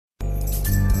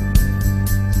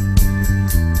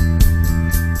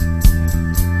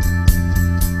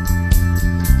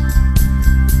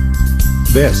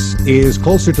This is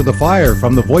Closer to the Fire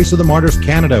from the Voice of the Martyrs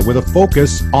Canada with a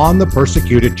focus on the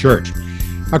persecuted church.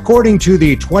 According to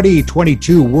the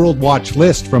 2022 World Watch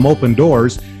list from Open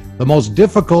Doors, the most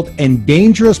difficult and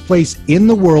dangerous place in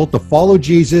the world to follow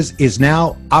Jesus is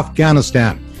now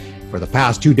Afghanistan. For the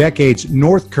past 2 decades,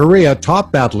 North Korea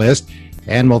topped that list.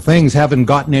 And while things haven't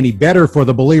gotten any better for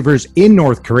the believers in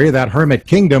North Korea, that hermit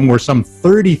kingdom where some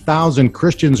 30,000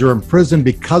 Christians are imprisoned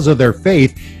because of their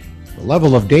faith, the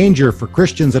level of danger for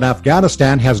Christians in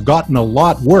Afghanistan has gotten a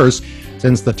lot worse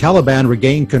since the Taliban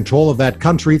regained control of that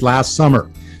country last summer.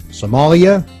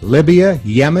 Somalia, Libya,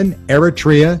 Yemen,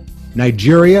 Eritrea,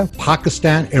 Nigeria,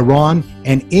 Pakistan, Iran,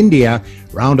 and India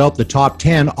round out the top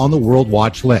 10 on the World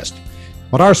Watch list.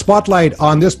 But our spotlight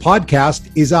on this podcast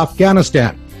is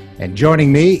Afghanistan. And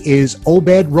joining me is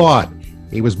Obed Rod.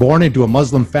 He was born into a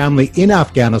Muslim family in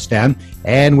Afghanistan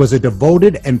and was a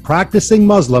devoted and practicing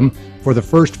Muslim for the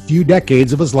first few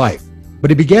decades of his life.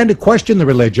 But he began to question the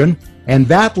religion, and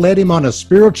that led him on a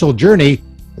spiritual journey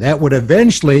that would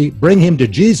eventually bring him to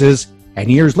Jesus, and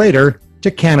years later,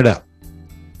 to Canada.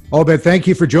 Obed, thank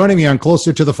you for joining me on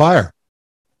Closer to the Fire.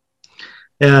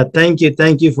 Yeah, thank you.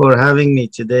 Thank you for having me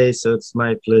today. So it's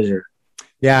my pleasure.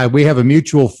 Yeah, we have a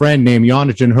mutual friend named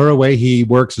Yonatan Huraway. He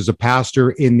works as a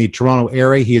pastor in the Toronto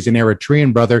area. He is an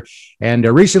Eritrean brother. And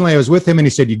recently I was with him and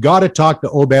he said, you got to talk to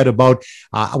Obed about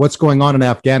what's going on in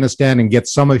Afghanistan and get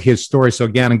some of his story. So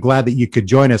again, I'm glad that you could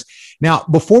join us. Now,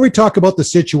 before we talk about the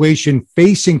situation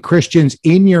facing Christians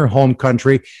in your home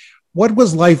country, what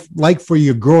was life like for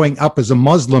you growing up as a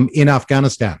Muslim in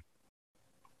Afghanistan?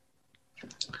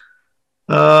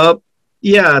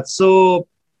 So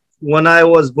when I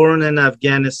was born in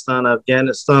Afghanistan,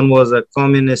 Afghanistan was a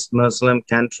communist Muslim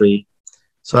country.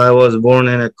 So I was born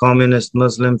in a communist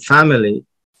Muslim family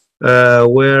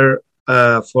where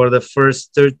for the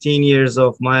first 13 years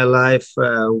of my life,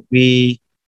 we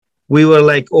were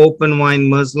like open mind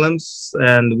Muslims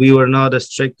and we were not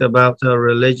strict about our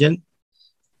religion.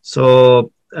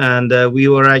 So, and we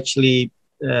were actually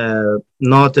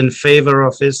not in favor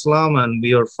of Islam, and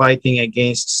we were fighting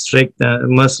against strict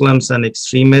Muslims and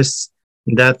extremists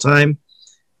in that time.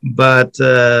 But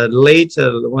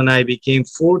later, when I became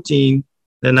 14,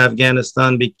 then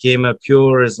Afghanistan became a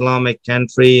pure Islamic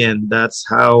country, and that's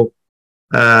how,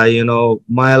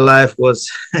 my life was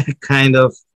kind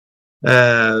of,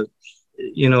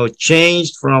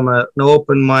 changed from an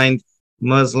open mind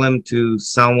Muslim to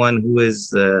someone who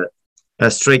is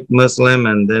a strict Muslim,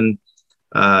 and then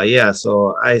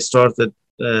so I started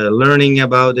learning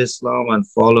about Islam and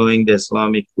following the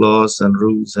Islamic laws and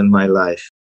rules in my life.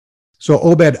 So,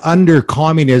 Obed, under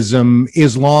communism,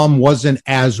 Islam wasn't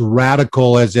as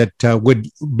radical as it would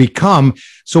become.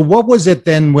 So what was it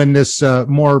then when this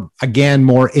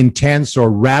more intense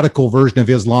or radical version of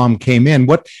Islam came in?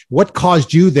 What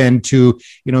caused you then to,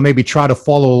 maybe try to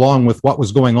follow along with what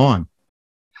was going on?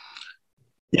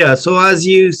 Yeah, so as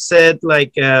you said,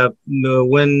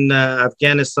 when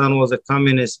Afghanistan was a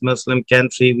communist Muslim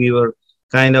country, we were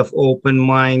kind of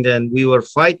open-minded and we were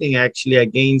fighting actually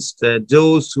against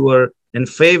those who were in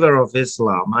favor of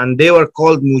Islam, and they were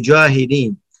called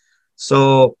Mujahideen.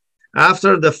 So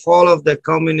after the fall of the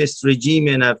communist regime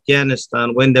in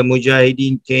Afghanistan, when the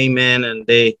Mujahideen came in and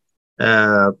they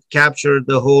captured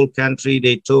the whole country,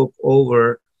 they took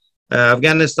over,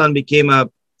 Afghanistan became a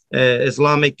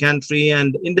Islamic country,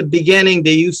 and in the beginning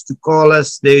they used to call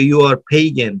us, you are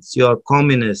pagans, you are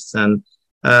communists, and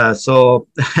so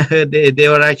they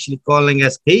were actually calling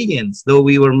us pagans, though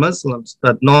we were Muslims,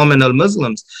 but nominal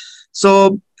Muslims.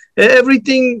 So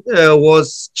everything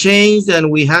was changed, and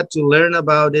we had to learn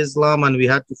about Islam, and we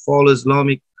had to follow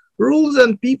Islamic rules,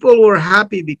 and people were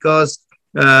happy because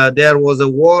there was a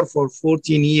war for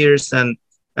 14 years, and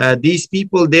these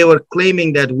people, they were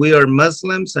claiming that we are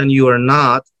Muslims and you are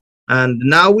not. And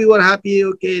now we were happy,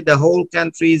 okay, the whole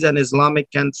country is an Islamic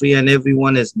country and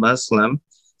everyone is Muslim.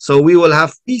 So we will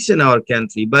have peace in our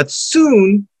country. But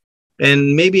soon,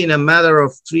 and maybe in a matter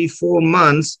of 3-4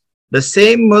 months, the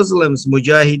same Muslims,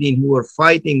 Mujahideen, who were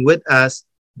fighting with us,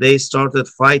 they started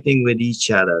fighting with each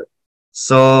other.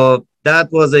 So that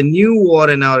was a new war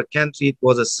in our country. It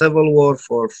was a civil war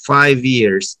for 5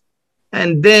 years.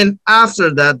 And then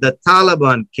after that, the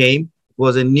Taliban came. It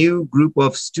was a new group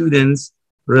of students,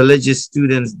 religious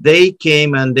students. They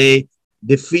came and they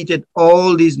defeated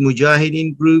all these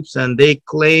Mujahideen groups, and they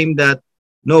claimed that,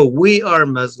 no, we are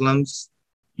Muslims,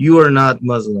 you are not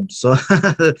Muslims. So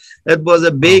it was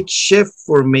a big shift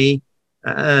for me,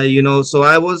 so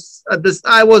I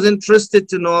was interested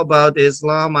to know about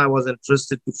Islam. I was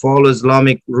interested to follow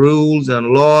Islamic rules and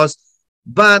laws,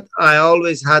 but I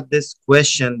always had this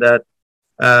question that,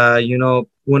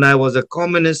 when I was a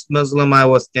communist Muslim, I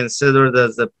was considered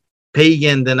as a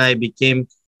pagan. Then I became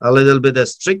a little bit a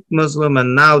strict Muslim,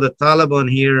 and now the Taliban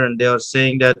here, and they are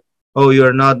saying that, oh,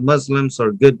 you're not Muslims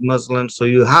or good Muslims, so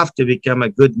you have to become a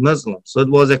good Muslim. So it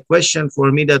was a question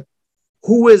for me that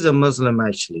who is a Muslim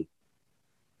actually?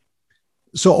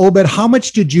 So, Obed, how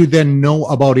much did you then know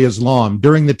about Islam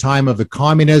during the time of the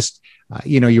communists?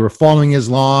 You were following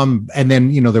Islam, and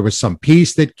then, there was some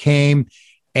peace that came,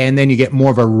 and then you get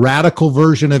more of a radical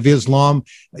version of Islam.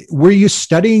 Were you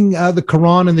studying the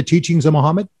Quran and the teachings of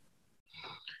Muhammad?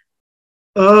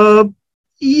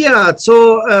 Yeah.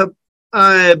 So,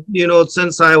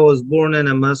 since I was born in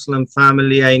a Muslim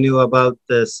family, I knew about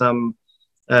some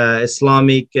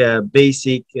Islamic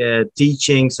basic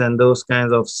teachings and those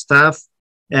kinds of stuff.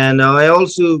 And I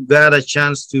also got a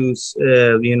chance to,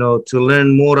 to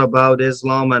learn more about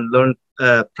Islam and learn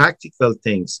practical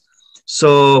things.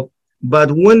 So,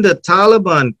 but when the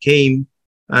Taliban came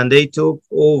and they took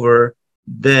over,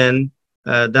 then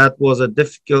that was a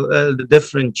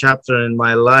different chapter in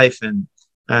my life.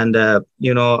 And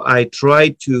I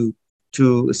tried to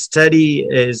study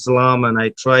Islam, and I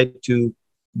tried to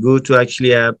go to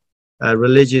actually a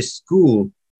religious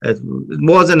school. It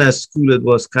wasn't a school, it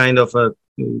was kind of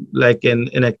like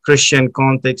in a Christian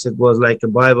context, it was like a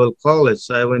Bible college.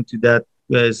 So I went to that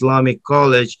Islamic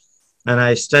college, and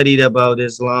I studied about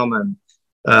Islam and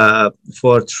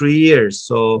for 3 years.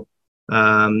 So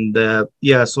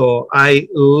so I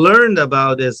learned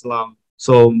about Islam.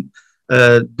 So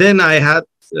then I had,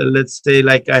 let's say,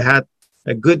 like I had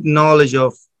a good knowledge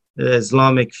of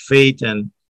Islamic faith,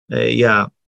 and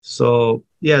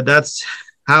that's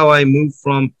how I moved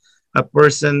from a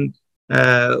person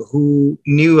who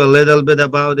knew a little bit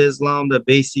about Islam, the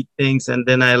basic things, and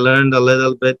then I learned a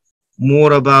little bit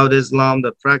more about Islam,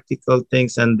 the practical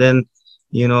things, and then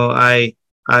I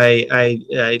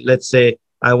let's say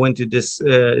I went to this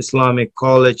Islamic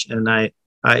college, and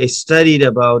I studied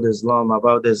about Islam,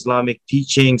 about Islamic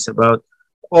teachings, about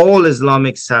all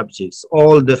Islamic subjects,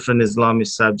 all different Islamic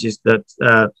subjects that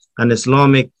an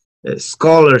Islamic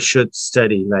scholar should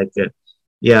study.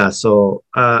 So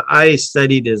I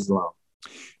studied Islam.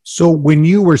 So when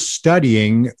you were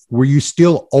studying, were you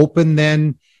still open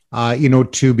then,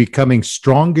 to becoming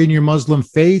strong in your Muslim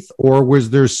faith, or was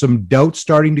there some doubt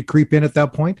starting to creep in at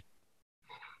that point?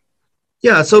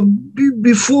 Yeah. So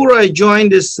before I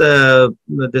joined this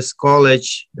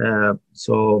college,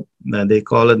 they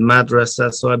call it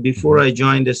madrasa. So before I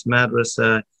joined this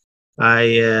madrasa,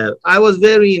 I was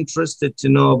very interested to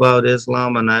know about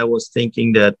Islam, and I was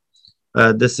thinking that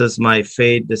this is my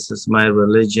faith, this is my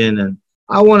religion, and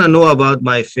I want to know about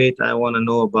my faith. I want to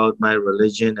know about my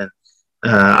religion, and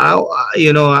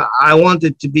I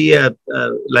wanted to be a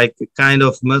kind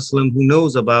of Muslim who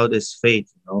knows about his faith.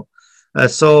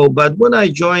 But when I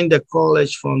joined the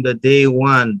college, from the day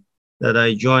one that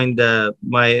I joined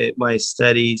my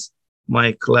studies,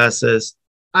 my classes,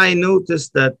 I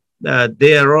noticed that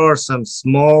there are some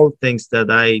small things that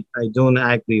I don't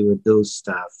agree with those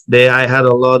stuff. I had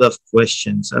a lot of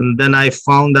questions, and then I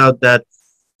found out that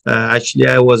actually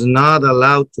I was not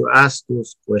allowed to ask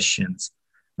those questions.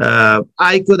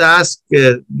 I could ask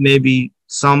maybe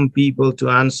some people to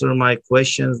answer my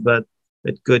questions, but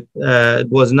it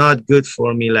was not good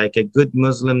for me. Like a good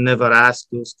Muslim never asks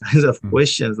those kinds of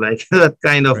questions, like that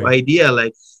kind of idea,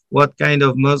 like what kind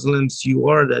of Muslims you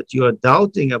are that you are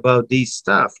doubting about these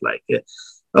stuff. Like,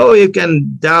 you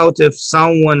can doubt if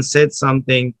someone said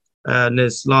something, an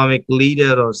Islamic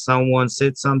leader or someone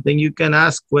said something, you can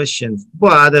ask questions.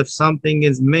 But if something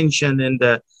is mentioned in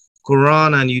the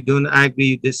Quran and you don't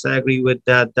disagree with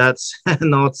that, that's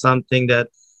not something that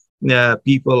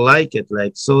people like it.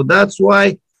 So that's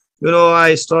why,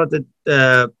 I started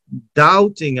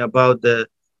doubting about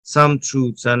some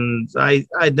truths, and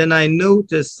then I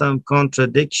noticed some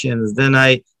contradictions. Then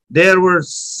there were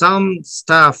some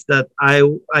stuff that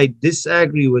I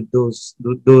disagree with those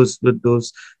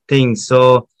things.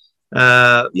 So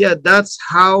that's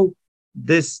how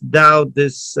this doubt,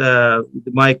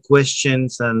 my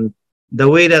questions, and the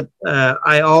way that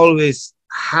I always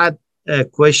had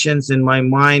questions in my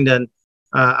mind, and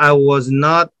I was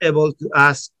not able to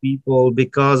ask people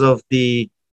because of the,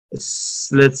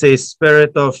 let's say,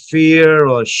 spirit of fear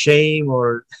or shame,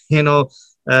 or so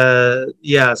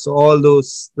all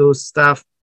those stuff.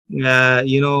 I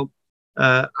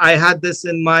had this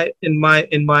in my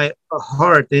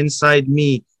heart, inside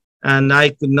me, and I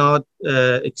could not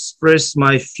express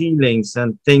my feelings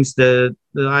and things that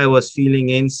I was feeling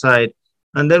inside.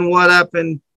 And then what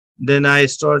happened? Then I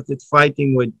started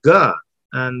fighting with God,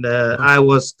 and I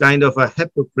was kind of a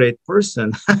hypocrite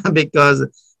person because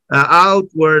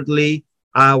outwardly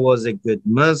I was a good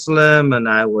Muslim and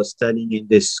I was studying in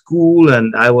this school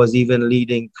and I was even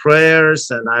leading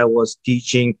prayers and I was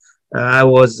teaching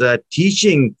other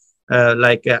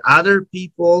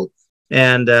people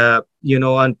and,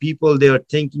 and people, they were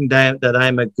thinking that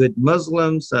I'm a good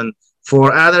Muslim. And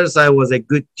for others, I was a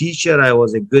good teacher. I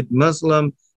was a good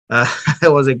Muslim. I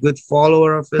was a good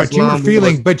follower of Islam.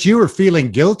 But you were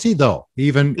feeling guilty though,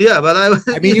 even. Yeah, but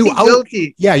I mean,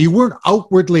 guilty. Yeah, you weren't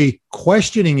outwardly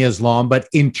questioning Islam, but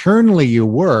internally you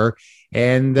were.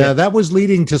 And that was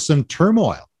leading to some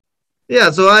turmoil. Yeah,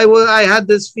 so I had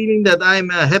this feeling that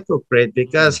I'm a hypocrite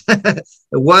because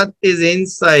what is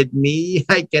inside me,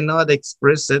 I cannot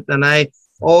express it. And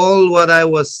all what I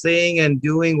was saying and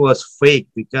doing was fake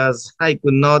because I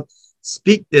could not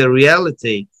speak the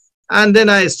reality. And then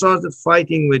I started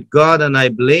fighting with God and I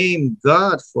blamed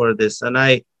God for this. And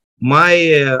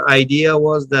my idea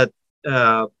was that,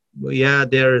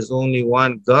 there is only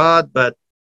one God, but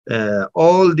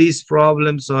all these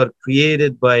problems are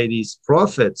created by these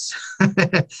prophets.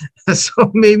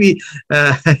 So maybe,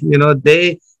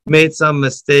 they made some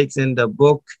mistakes in the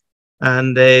book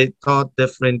and they taught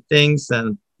different things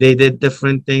and they did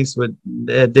different things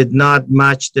did not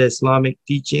match the Islamic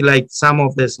teaching, like some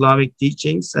of the Islamic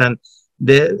teachings, and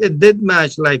it did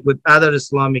match like with other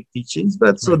Islamic teachings,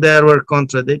 but so there were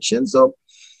contradictions. So,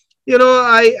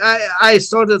 I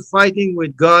started fighting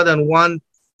with God, and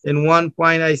in one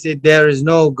point I said, there is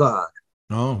no God.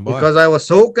 Oh, boy. Because I was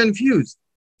so confused.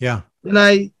 Yeah. And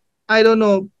I don't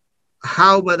know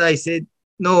how, but I said,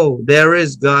 no, there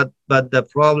is God, but the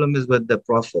problem is with the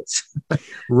prophets.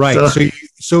 Right.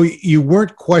 So you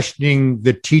weren't questioning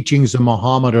the teachings of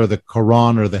Muhammad or the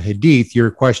Quran or the Hadith.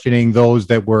 You're questioning those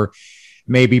that were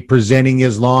maybe presenting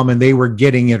Islam and they were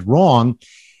getting it wrong.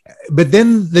 But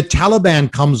then the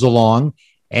Taliban comes along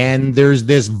and there's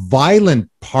this violent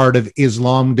part of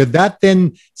Islam. Did that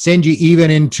then send you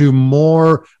even into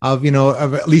more of,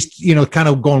 of at least, kind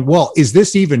of going, well, is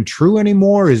this even true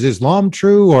anymore? Is Islam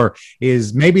true? Or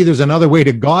is maybe there's another way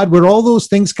to God? Were all those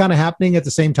things kind of happening at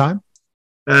the same time?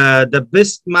 The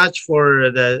best match for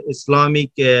the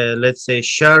Islamic, let's say,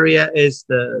 Sharia is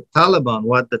the Taliban,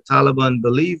 what the Taliban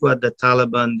believe, what the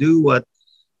Taliban do, what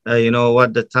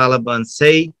the Taliban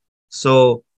say.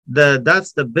 So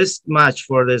that's the best match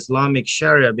for the Islamic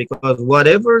Sharia, because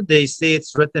whatever they say,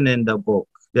 it's written in the book.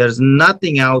 There's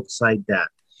nothing outside that.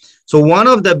 So one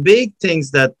of the big things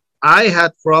that I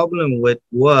had problem with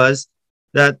was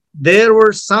that there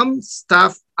were some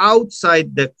stuff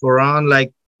outside the Quran,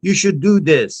 like you should do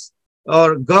this,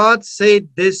 or God said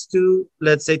this to,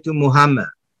 let's say, to Muhammad.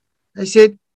 I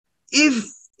said, if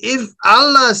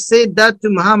Allah said that to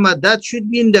Muhammad, that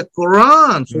should be in the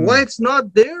Quran. So why it's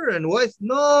not there? And why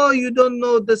no, you don't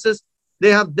know. They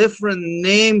have different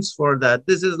names for that.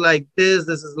 This is like this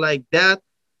is like that.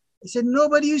 I said, no,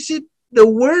 but you see, the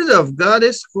word of God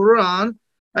is Quran.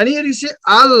 And here you see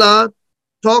Allah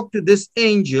talked to this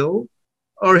angel,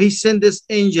 or he sent this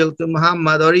angel to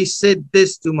Muhammad, or he said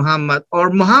this to Muhammad, or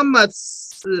Muhammad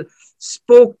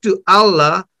spoke to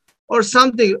Allah or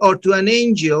something, or to an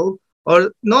angel,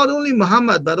 or not only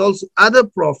Muhammad, but also other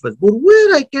prophets. But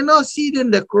where I cannot see it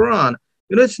in the Quran,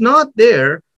 it's not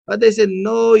there. But they said,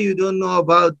 no, you don't know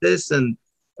about this. And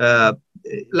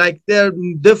like there are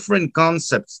different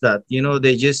concepts that,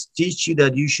 they just teach you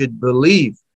that you should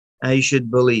believe.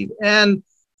 And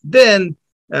then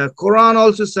Quran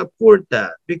also supports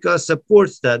that because Quran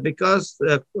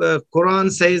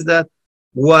says that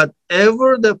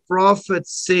whatever the prophet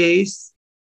says,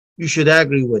 you should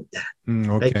agree with that.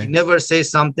 Okay. Like, you never say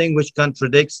something which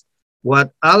contradicts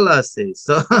what Allah says.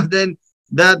 So then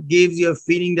that gives you a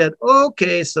feeling that,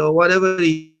 okay, so whatever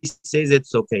he says,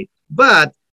 it's okay.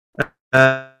 But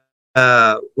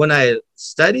when I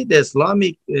studied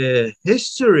Islamic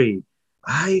history,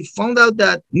 I found out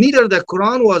that neither the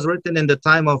Quran was written in the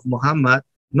time of Muhammad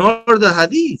nor the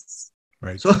Hadith.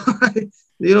 Right. So,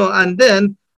 and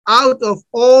then out of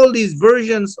all these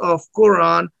versions of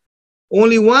Quran,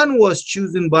 only one was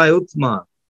chosen by Uthman.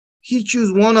 He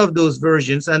chose one of those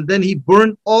versions and then he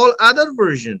burned all other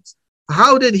versions.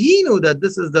 How did he know that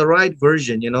this is the right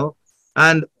version,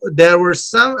 And there were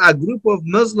a group of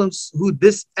Muslims who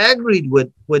disagreed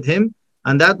with him.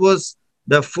 And that was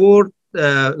the fourth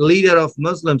leader of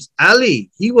Muslims,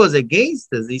 Ali. He was against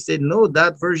this. He said, no,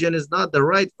 that version is not the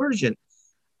right version.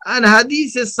 And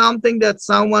Hadith is something that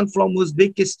someone from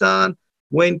Uzbekistan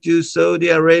went to Saudi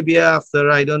Arabia after,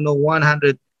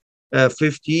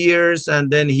 150 years. And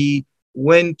then he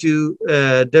went to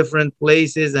different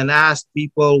places and asked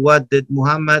people, what did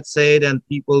Muhammad say? And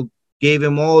people gave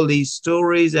him all these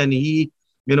stories. And he,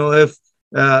 if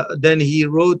Then he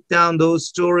wrote down those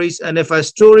stories. And if a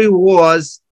story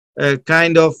was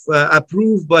kind of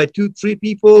approved by 2-3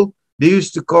 people, they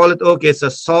used to call it, okay, it's a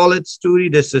solid story.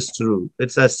 This is true.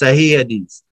 It's a Sahih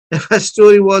Hadith. If a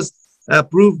story was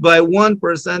approved by one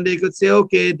person, they could say,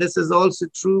 okay, this is also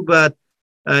true, but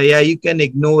yeah, you can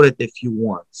ignore it if you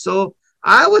want. So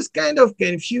I was kind of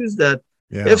confused that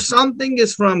if something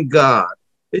is from God,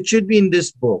 it should be in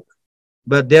this book.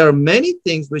 But there are many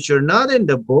things which are not in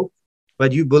the book,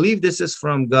 but you believe this is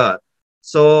from God.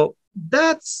 So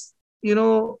that's,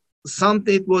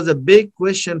 something, it was a big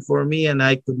question for me, and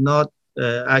I could not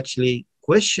actually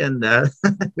question that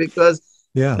because,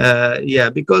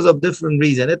 because of different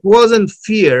reasons. It wasn't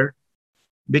fear,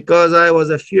 because I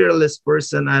was a fearless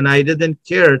person and I didn't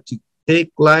care to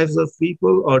take lives of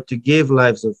people or to give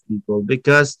lives of people,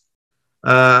 because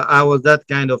I was that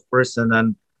kind of person,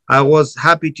 and I was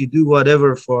happy to do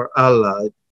whatever for Allah.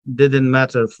 It didn't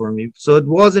matter for me. So it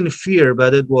wasn't fear,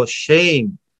 but it was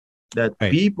shame that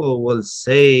people will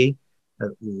say,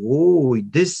 oh,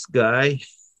 this guy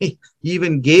he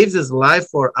even gave his life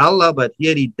for Allah, but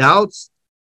yet he doubts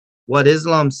what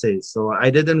Islam says. So I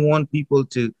didn't want people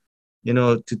to,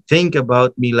 to think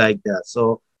about me like that.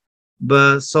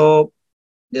 But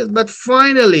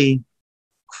finally,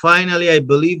 I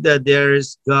believe that there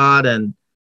is God, and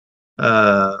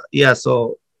that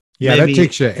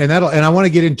takes you, and I want to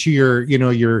get into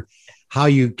your how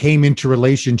you came into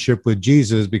relationship with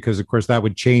Jesus, because of course that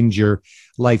would change your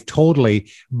life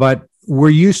totally. But were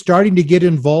you starting to get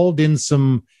involved in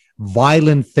some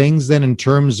violent things then, in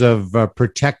terms of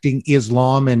protecting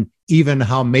Islam, and even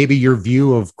how maybe your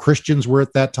view of Christians were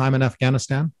at that time in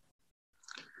Afghanistan?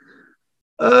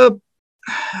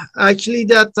 Actually,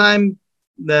 that time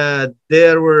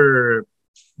there were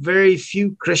very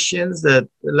few Christians, that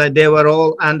they were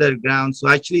all underground. So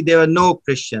actually there were no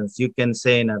Christians, you can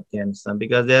say, in Afghanistan,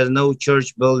 because there's no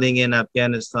church building in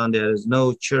Afghanistan. There is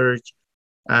no church.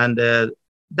 And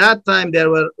that time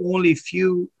there were only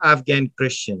few Afghan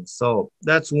Christians. So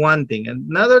that's one thing. And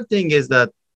another thing is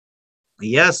that,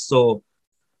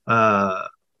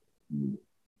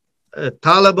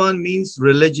 Taliban means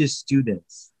religious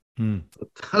students.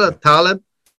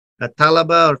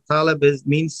 Talaba or Talib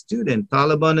means student.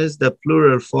 Taliban is the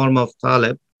plural form of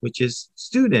Talib, which is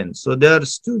student. So they are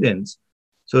students.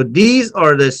 So these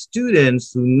are the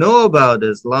students who know about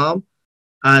Islam,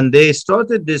 and they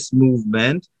started this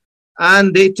movement,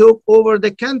 and they took over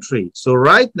the country. So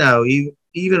right now,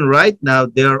 even right now,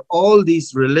 there are all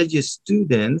these religious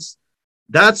students.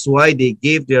 That's why they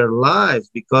gave their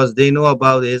lives, because they know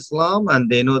about Islam, and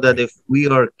they know that if we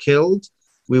are killed,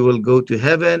 we will go to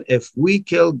heaven. If we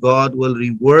kill, God will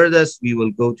reward us. We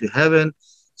will go to heaven.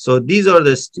 So these are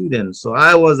the students. So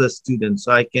I was a student,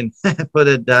 so I can put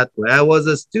it that way. I was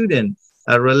a student,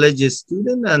 a religious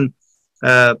student, and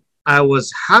I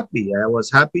was happy. I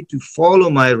was happy to follow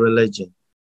my religion.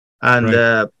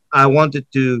 And I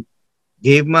wanted to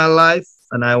give my life,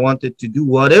 and I wanted to do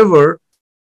whatever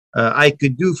I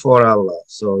could do for Allah.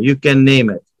 So you can name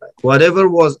it. Whatever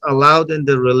was allowed in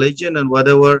the religion, and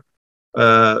whatever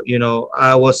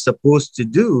I was supposed to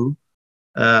do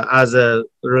as a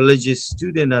religious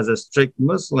student, as a strict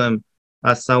Muslim,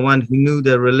 as someone who knew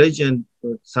the religion,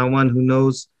 someone who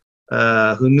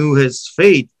knew his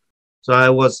faith. So I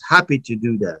was happy to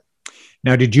do that.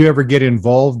 Now, did you ever get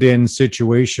involved in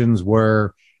situations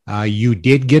where you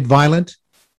did get violent?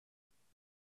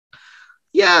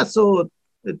 Yeah, so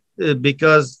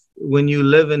because when you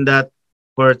live in that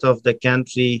part of the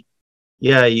country, so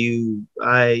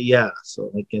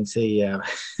I can say,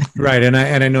 Right. And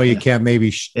I know you can't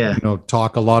maybe,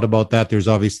 talk a lot about that. There's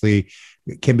obviously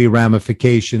can be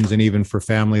ramifications, and even for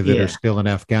family that are still in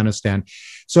Afghanistan.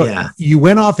 So you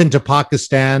went off into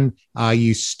Pakistan,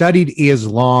 you studied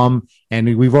Islam,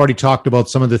 and we've already talked about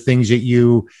some of the things that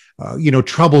you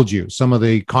troubled you, some of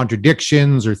the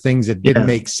contradictions or things that didn't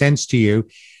make sense to you.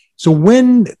 So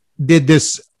when did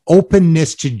this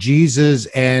openness to Jesus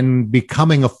and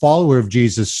becoming a follower of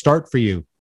Jesus start for you?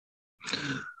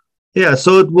 Yeah,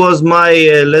 so it was my,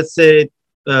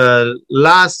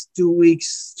 last 2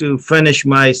 weeks to finish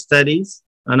my studies.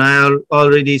 And I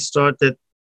already started,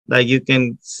 like you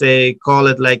can say, call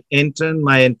it like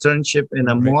my internship in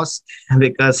a mosque,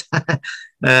 because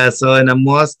so in a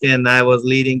mosque, and I was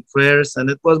leading prayers, and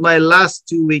it was my last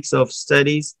 2 weeks of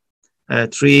studies.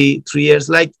 3 years,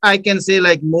 like I can say,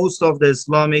 like most of the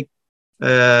Islamic,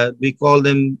 we call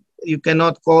them, you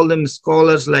cannot call them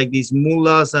scholars, like these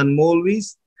mullahs and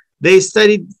Maulvis. They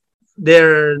studied,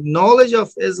 their knowledge of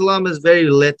Islam is very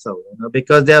little,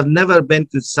 because they have never been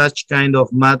to such kind of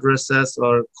madrasas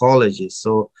or colleges.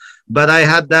 So, but I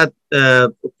had that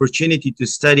opportunity to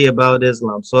study about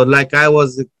Islam. So like I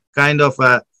was kind of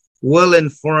a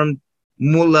well-informed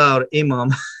mullah or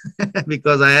imam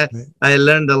because I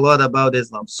learned a lot about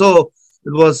Islam. So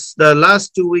it was the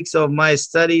last 2 weeks of my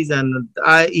studies, and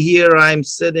I'm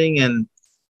sitting and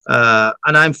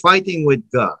I'm fighting with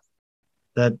God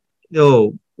that,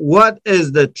 oh, what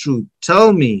is the truth?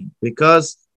 Tell me,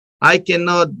 because I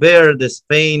cannot bear this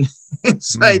pain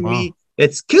inside me.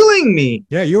 It's killing me.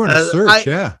 Yeah, you were in a search.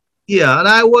 Yeah, and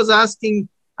I was asking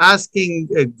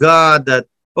God that,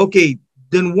 okay,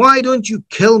 then why don't you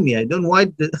kill me? I don't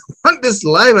want this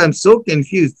life. I'm so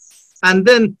confused. And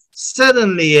then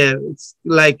suddenly it's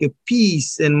like a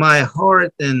peace in my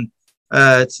heart, and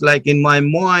it's like in my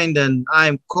mind, and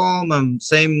I'm calm. I'm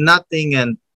saying nothing,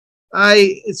 and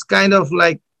it's kind of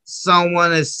like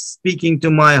someone is speaking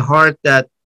to my heart that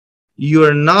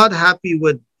you're not happy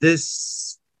with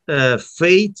this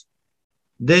fate,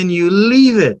 then you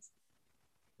leave it.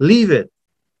 Leave it.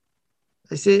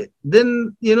 I say,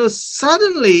 then,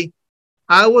 suddenly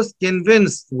I was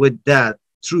convinced with that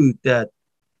truth that,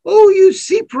 oh, you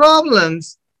see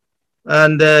problems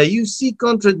and you see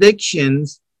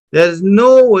contradictions. There's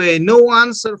no way, no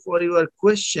answer for your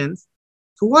questions.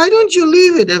 So why don't you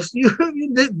leave it? If you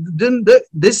didn't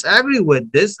disagree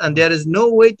with this and there is no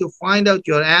way to find out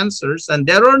your answers, and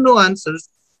there are no answers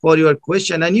for your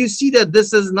question, and you see that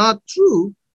this is not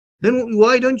true, then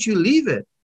why don't you leave it?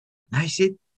 And I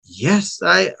said, yes,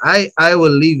 I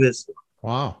will leave it.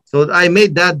 Wow. So I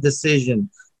made that decision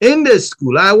in the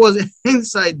school. I was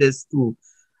inside the school.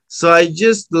 So I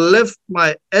just left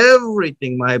my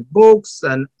everything, my books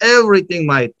and everything,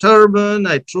 my turban.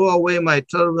 I threw away my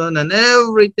turban and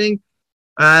everything.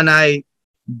 And I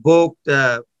booked,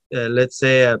 let's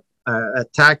say, a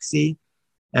taxi.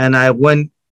 And I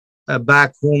went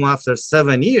back home after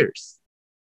 7 years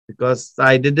because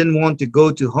I didn't want to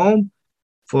go to home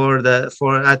for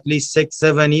at least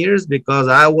 6-7 years, because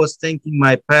I was thinking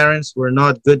my parents were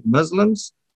not good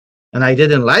Muslims and I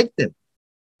didn't like them.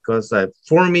 Because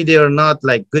for me, they are not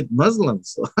like good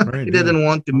Muslims. So right, I didn't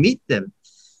want to meet them.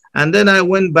 And then I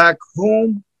went back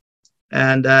home,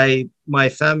 and my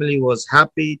family was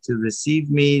happy to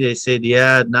receive me. They said,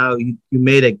 yeah, now you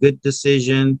made a good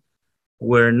decision.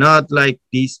 We're not like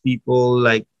these people,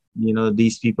 like,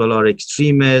 these people are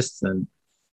extremists. And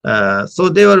so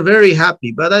they were very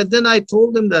happy. But then I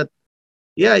told them that,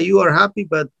 yeah, you are happy,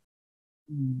 but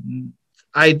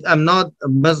I'm not a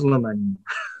Muslim anymore.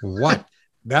 What?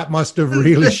 That must have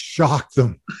really shocked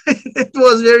them. It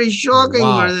was very shocking.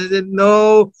 Wow. They said,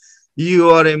 no,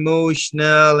 you are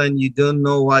emotional and you don't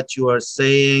know what you are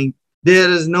saying.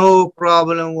 There is no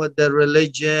problem with the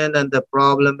religion, and the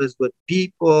problem is with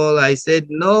people. I said,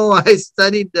 no, I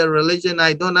studied the religion.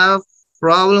 I don't have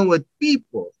problem with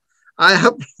people. I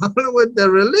have problem with the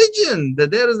religion.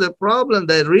 That there is a problem.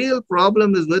 The real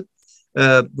problem is with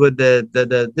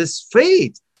this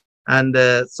faith. And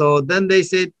so then they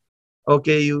said,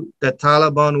 okay, the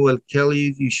Taliban will kill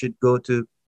you. You should go to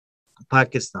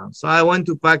Pakistan. So I went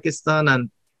to Pakistan,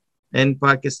 and in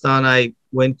Pakistan, I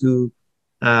went to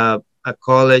a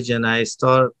college, and I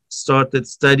started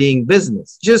studying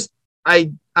business. Just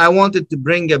I wanted to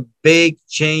bring a big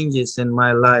changes in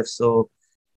my life. So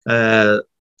I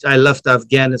left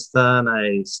Afghanistan.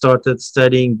 I started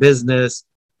studying business,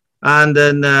 and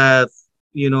then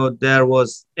there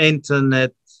was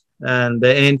internet,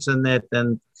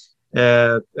 and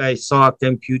I saw a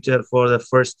computer for the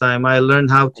first time. I learned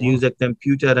how to use a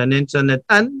computer and internet.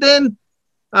 And then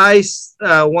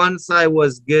once I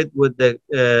was good with the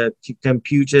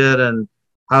computer and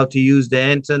how to use the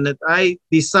internet, I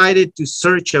decided to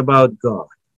search about God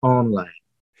online.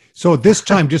 So this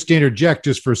time, just to interject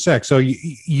just for a sec. So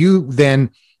you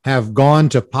then have gone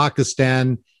to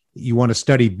Pakistan. You want to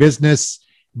study business.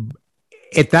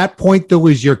 At that point, though,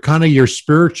 was your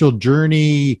spiritual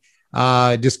journey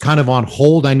just kind of on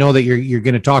hold? I know that you're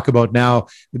going to talk about now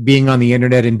being on the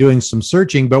internet and doing some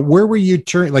searching, but where were you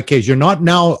turning? Like, you're not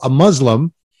now a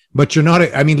Muslim, but you're not,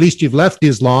 at least you've left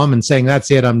Islam and saying,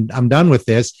 that's it, I'm done with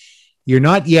this. You're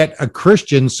not yet a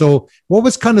Christian. So what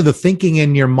was kind of the thinking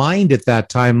in your mind at that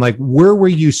time? Like, where were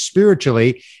you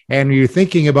spiritually? And you're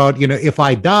thinking about, if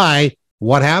I die,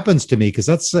 what happens to me? Because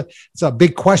it's a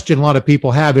big question a lot of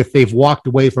people have if they've walked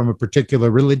away from a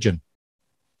particular religion.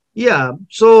 Yeah.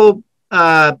 So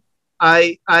I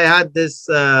had this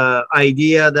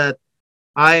idea that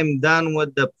I am done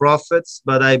with the prophets,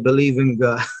 but I believe in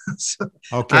God. So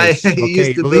okay. I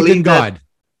used to believe in God.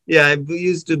 I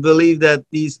used to believe that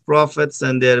these prophets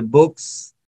and their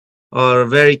books are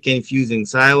very confusing.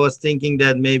 So I was thinking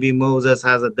that maybe Moses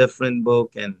has a different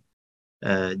book, and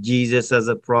Jesus as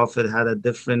a prophet had a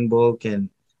different book, and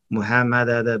Muhammad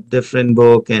had a different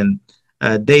book, and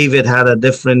David had a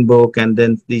different book, and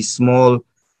then these small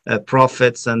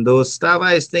prophets and those stuff.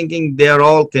 I was thinking they're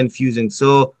all confusing.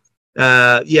 So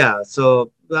yeah,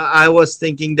 so I was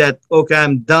thinking that, okay,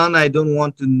 I'm done. I don't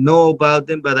want to know about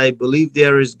them, but I believe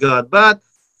there is God. But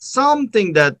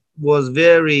something that was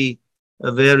very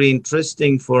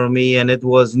interesting for me, and it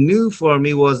was new for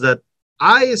me, was that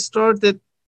I started,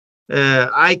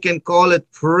 I can call it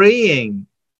praying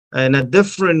in a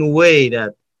different way,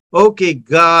 that, okay,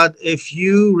 God, if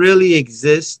you really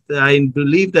exist, I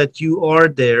believe that you are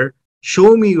there.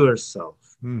 Show me yourself.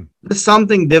 It's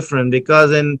something different,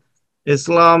 because in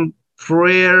Islam,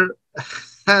 prayer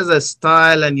has a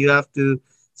style, and you have to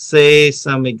say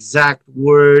some exact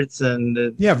words, and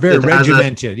very it has a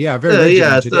regimented. Very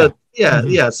regimented.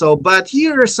 yeah. So, but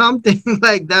here something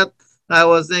like that. I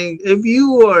was saying, if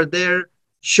you are there,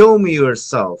 show me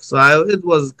yourself. So it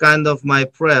was kind of my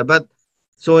prayer. But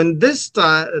so in this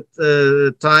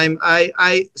time,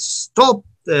 I stopped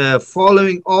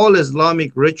following all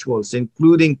Islamic rituals,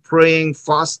 including praying,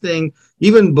 fasting,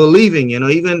 even believing,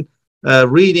 even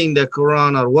reading the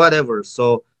Quran or whatever.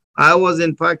 So I was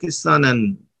in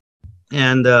Pakistan,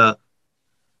 and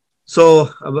so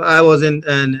I was in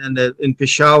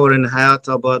Peshawar, in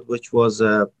Hayatabad, which was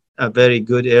a very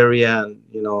good area, and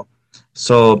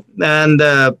so, and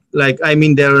like, I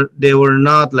mean, they were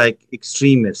not like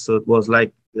extremists. So it was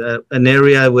like an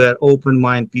area where open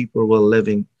mind people were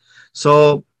living.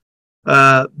 So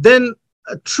then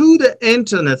through the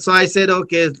internet, so I said,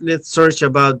 okay, let's search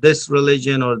about this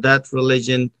religion or that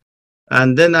religion.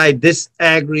 And then I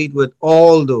disagreed with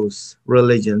all those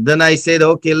religions. Then I said,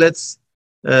 okay, let's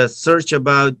search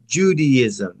about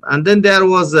Judaism. And then there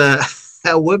was a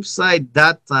website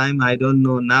that time, I don't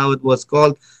know now, it was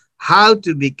called How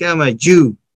to Become a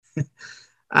Jew.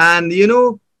 And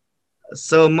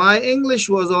so my English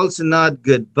was also not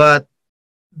good, but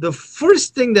the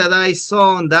first thing that I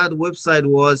saw on that website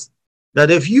was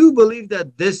that if you believe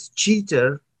that this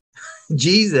cheater,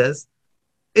 Jesus,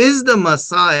 is the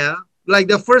Messiah, like,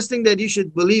 the first thing that you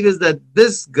should believe is that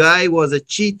this guy was a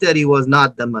cheater, he was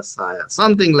not the Messiah,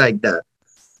 something like that.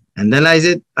 And then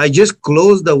I just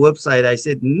closed the website. I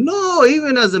said, no,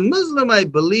 even as a Muslim, I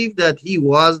believe that he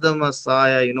was the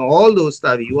Messiah, all those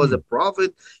stuff. He was a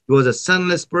prophet, he was a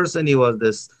sinless person, he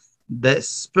was the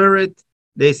spirit.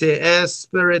 They say as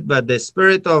spirit, but the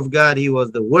Spirit of God, he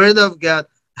was the Word of God.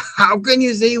 How can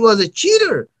you say he was a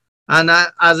cheater? And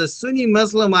as a Sunni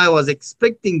Muslim, I was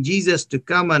expecting Jesus to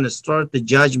come and start the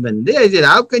judgment day. I said,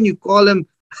 how can you call him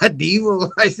a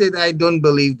devil? I said, I don't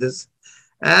believe this.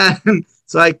 And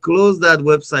so I closed that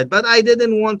website. But I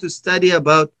didn't want to study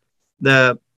about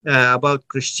about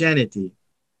Christianity.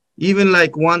 Even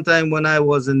like one time when I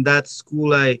was in that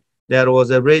school, there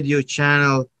was a radio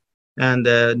channel, and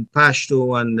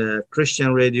Pashto, and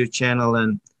Christian radio channel,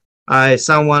 and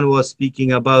someone was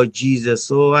speaking about Jesus.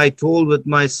 So I told with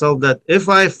myself that if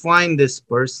I find this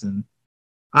person,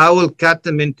 I will cut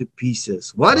them into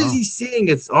pieces. What is he saying?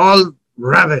 It's all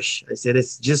rubbish. I said,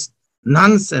 it's just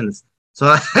nonsense.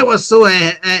 So I was so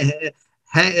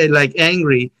like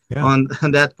angry on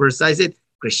that person. I said,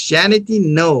 Christianity,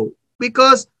 no,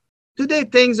 because today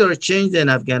things are changed in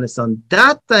Afghanistan.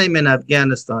 That time in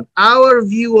Afghanistan, our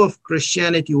view of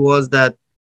Christianity was that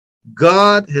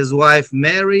God, his wife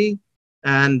Mary,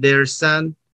 and their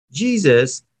son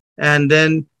Jesus, and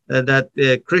then that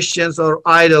Christians are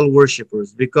idol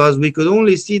worshippers, because we could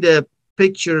only see the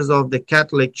pictures of the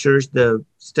Catholic Church, the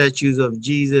statues of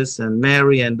Jesus and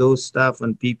Mary and those stuff,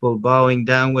 and people bowing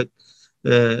down with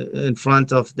in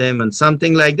front of them and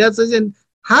something like that. So then,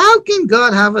 how can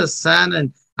God have a son,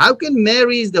 and how can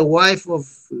Mary is the wife of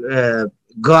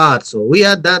God? So we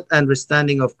had that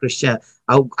understanding of Christianity.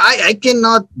 I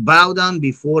cannot bow down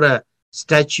before a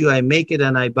statue. I make it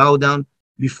and I bow down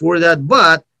before that.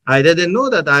 But I didn't know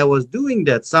that I was doing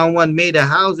that. Someone made a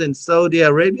house in Saudi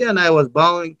Arabia, and I was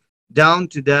bowing down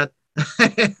to that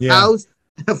house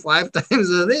 5 times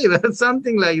a day,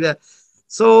 something like that.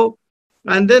 So,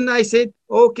 and then I said,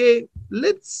 okay,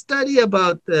 let's study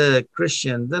about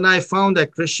Christian. Then I found a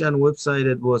Christian website.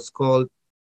 It was called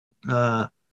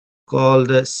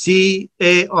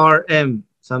CARM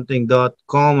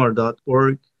something.com or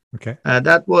 .org. Okay.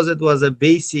 It was a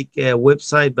basic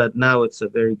website, but now it's a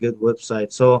very good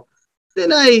website. So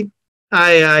then I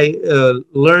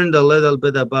learned a little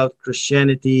bit about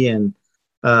Christianity, and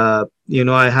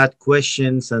I had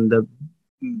questions, and the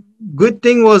good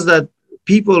thing was that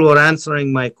people were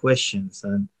answering my questions.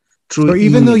 And so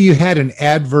even though you had an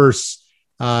adverse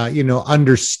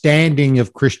understanding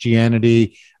of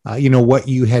Christianity, what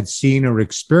you had seen or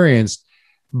experienced.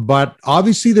 But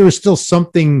obviously there was still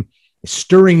something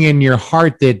stirring in your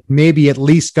heart that maybe at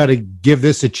least got to give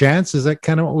this a chance. Is that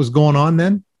kind of what was going on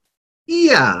then?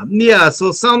 Yeah.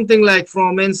 So something like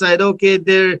from inside, okay,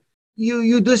 there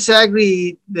you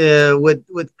disagree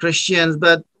with Christians,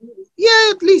 but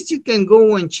yeah, at least you can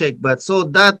go and check. But so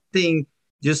that thing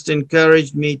just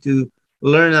encouraged me to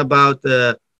learn about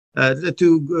to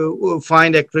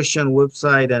find a Christian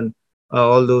website and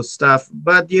all those stuff.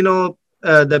 But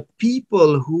the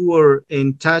people who were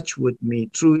in touch with me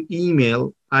through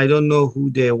email, I don't know who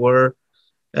they were.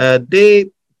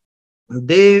 They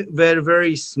were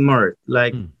very smart.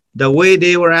 Like the way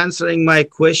they were answering my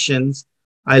questions,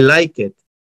 I like it.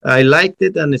 I liked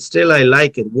it, and still I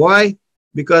like it. Why?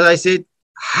 Because I said,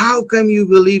 how come you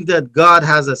believe that God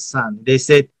has a son? They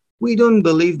said, we don't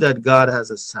believe that God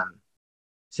has a son.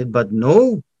 I said, but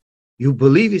no, you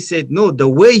believe. He said, no, the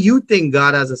way you think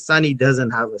God has a son, he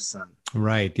doesn't have a son.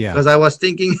 Right, yeah. Because I was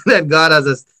thinking that God has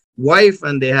a wife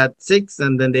and they had 6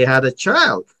 and then they had a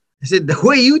child. I said, the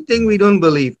way you think, we don't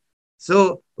believe.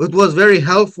 So it was very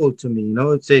helpful to me,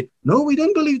 It said, no, we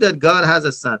don't believe that God has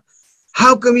a son.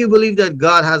 How come you believe that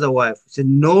God has a wife? I said,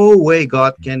 no way,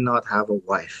 God cannot have a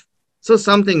wife. So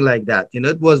something like that,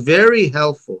 it was very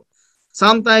helpful.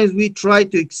 Sometimes we try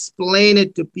to explain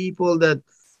it to people that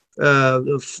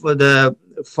for the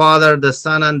Father, the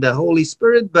Son, and the Holy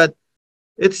Spirit, but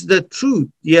it's the truth.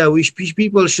 Yeah,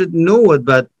 people should know it,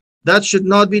 but that should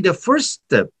not be the first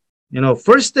step.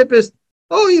 First step is,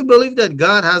 oh, you believe that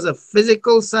God has a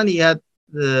physical son, he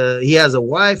has a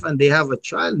wife, and they have a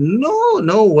child?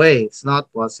 No way, it's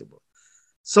not possible.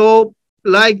 So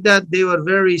like that, they were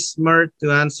very smart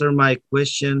to answer my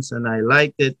questions, and I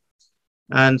liked it.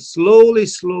 And slowly,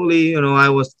 I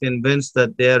was convinced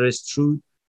that there is truth.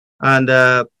 And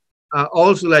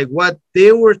also, like what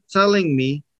they were telling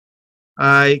me,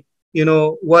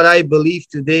 what I believe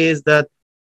today is that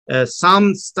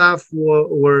some stuff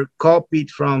were copied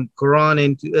from Quran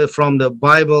into from the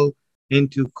Bible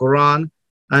into Quran,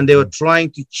 and they were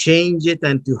trying to change it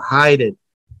and to hide it.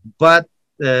 But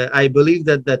I believe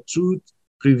that the truth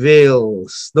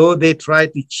prevails, though they try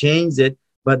to change it,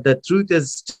 but the truth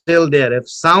is still there. If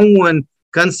someone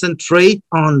concentrate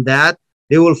on that,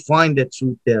 they will find the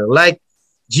truth there. Like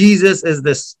Jesus is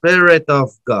the Spirit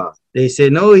of God. They say,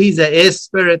 no, he's a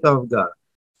Spirit of God.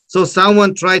 So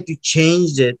someone tried to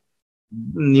change it,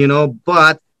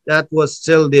 but that was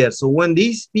still there. So when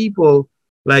these people,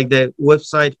 like the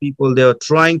website people, they were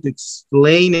trying to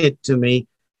explain it to me,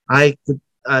 I could,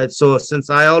 so since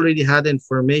I already had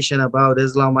information about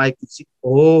Islam, I could see,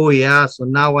 oh yeah, so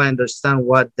now I understand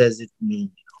what does it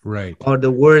mean. Right. Or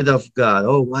the word of God.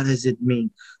 Oh, what does it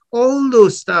mean? All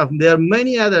those stuff. There are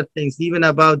many other things, even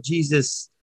about Jesus'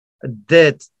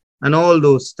 death and all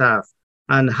those stuff.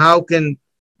 And how can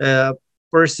a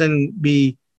person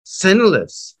be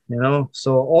sinless?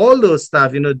 So all those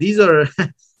stuff, these are,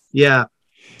 yeah.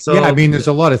 So yeah, I mean, there's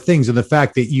a lot of things. And the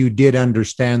fact that you did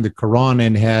understand the Quran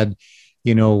and had,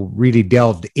 really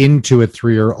delved into it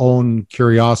through your own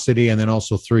curiosity, and then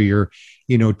also through your,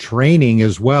 training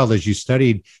as well as you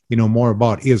studied, more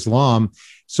about Islam.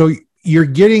 So you're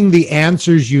getting the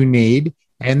answers you need.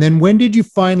 And then when did you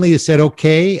finally said,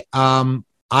 okay,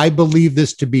 I believe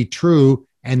this to be true,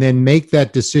 and then make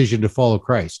that decision to follow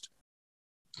Christ?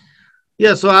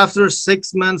 Yeah. So after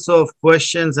 6 months of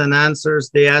questions and answers,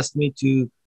 they asked me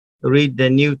to read the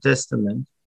New Testament.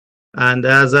 And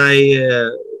as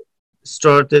I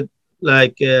started,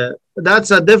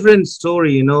 that's a different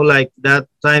story, like that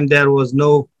time there was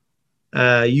no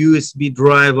USB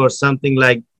drive or something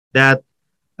like that.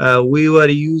 We were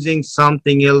using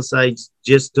something else. I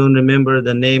just don't remember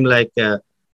the name.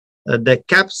 The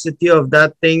capacity of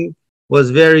that thing was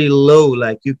very low.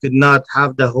 Like you could not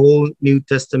have the whole New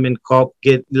Testament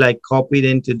copied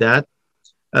into that.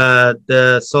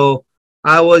 So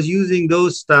I was using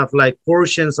those stuff like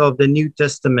portions of the New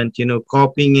Testament,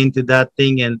 copying into that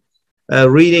thing and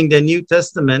reading the New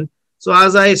Testament. So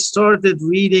as I started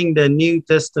reading the New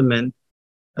Testament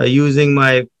using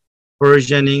my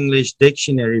Persian English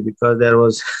dictionary, because there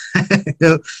was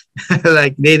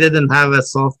like they didn't have a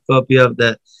soft copy of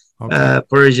the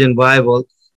Persian Bible.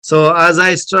 So as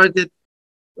I started,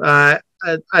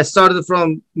 I started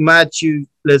from Matthew,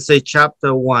 let's say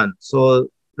chapter 1. So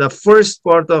the first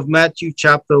part of Matthew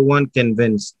chapter 1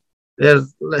 convinced.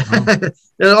 There's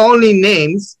there are only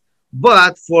names,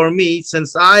 but for me,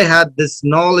 since I had this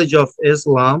knowledge of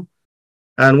Islam,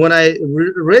 and when I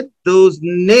read those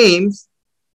names,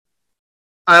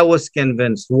 I was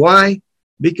convinced. Why?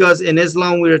 Because in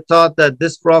Islam, we are taught that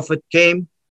this prophet came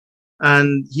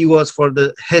and he was for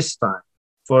his time.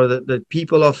 for the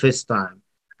people of his time.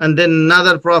 And then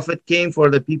another prophet came for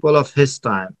the people of his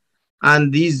time.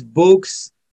 And these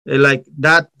books, like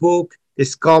that book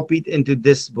is copied into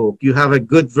this book. You have a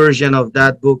good version of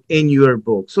that book in your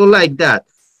book. So like that.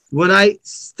 When I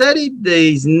studied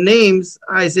these names,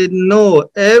 I said, no,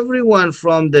 everyone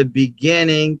from the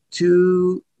beginning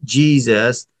to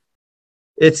Jesus,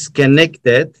 it's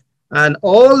connected. And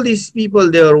all these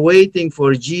people, they are waiting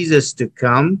for Jesus to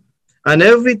come. And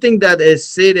everything that is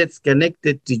said, it's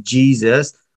connected to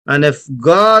Jesus. And if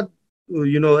God,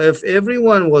 if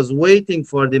everyone was waiting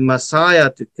for the Messiah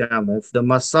to come, if the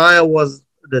Messiah was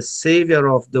the Savior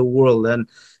of the world, and,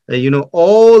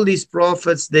 all these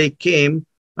prophets, they came,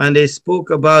 and they spoke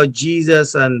about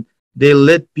Jesus and they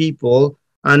led people.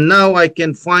 And now I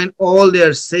can find all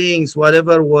their sayings,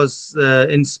 whatever was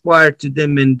inspired to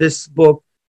them in this book.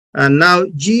 And now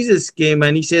Jesus came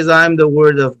and he says, I'm the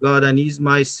word of God and he's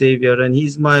my savior and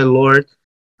he's my Lord.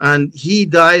 And he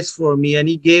dies for me and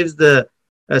he gives the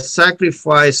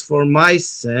sacrifice for my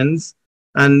sins.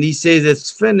 And he says,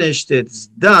 it's finished, it's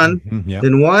done. Yeah.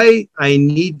 Then why I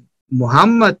need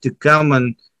Muhammad to come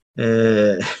and,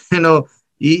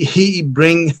 he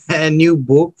bring a new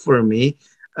book for me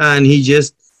and he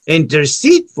just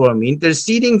intercede for me.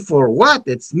 Interceding for what?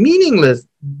 It's meaningless.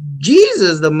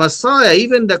 Jesus, the Messiah,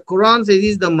 even the Quran says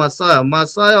he's the Messiah.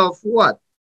 Messiah of what?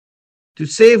 To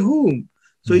save whom?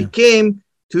 So he came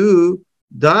to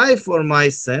die for my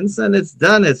sins and it's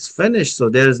done, it's finished. So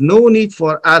there's no need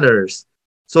for others.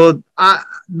 So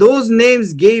those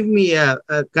names gave me a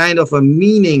kind of a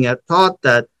meaning, a thought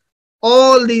that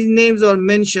all these names are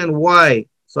mentioned. Why?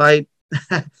 So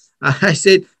I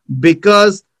said,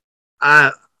 because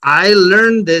I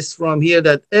learned this from here,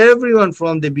 that everyone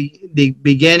from the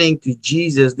beginning to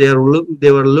Jesus, they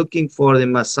were looking for the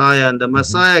Messiah, and the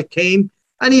Messiah came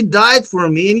and he died for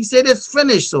me and he said, it's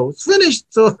finished. So it's finished.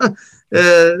 So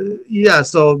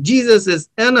so Jesus is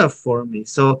enough for me.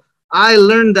 So I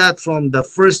learned that from the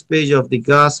first page of the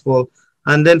gospel.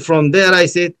 And then from there I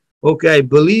said, okay, I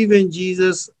believe in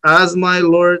Jesus as my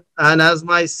Lord and as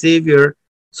my Savior.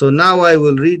 So now I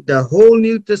will read the whole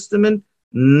New Testament,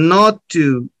 not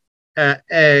to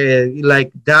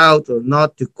doubt or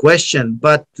not to question,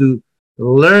 but to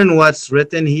learn what's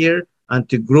written here and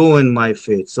to grow in my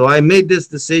faith. So I made this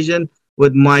decision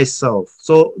with myself.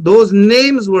 So those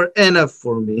names were enough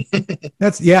for me.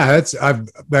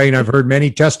 I've heard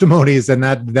many testimonies, and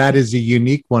that is a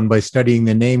unique one by studying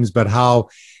the names, but how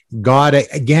God,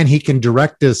 again, he can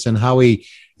direct us, and how he,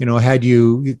 had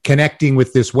you connecting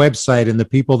with this website and the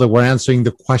people that were answering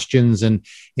the questions. And,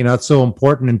 it's so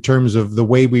important in terms of the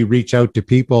way we reach out to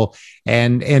people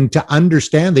and to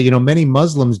understand that, many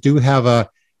Muslims do have a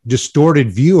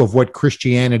distorted view of what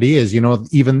Christianity is,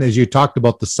 even as you talked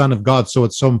about the Son of God. So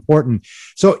it's so important.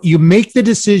 So you make the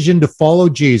decision to follow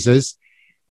Jesus,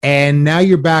 and now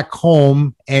you're back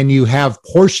home and you have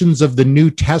portions of the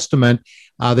New Testament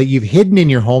that you've hidden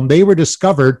in your home. They were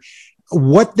discovered.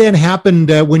 What then happened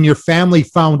when your family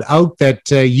found out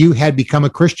that you had become a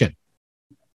Christian?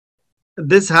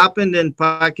 This happened in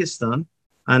Pakistan.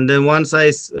 And then once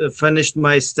I finished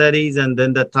my studies, and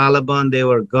then the Taliban, they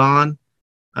were gone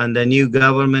and the new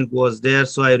government was there.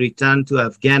 So I returned to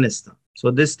Afghanistan.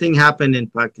 So this thing happened in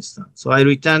Pakistan. So I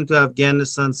returned to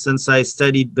Afghanistan. Since I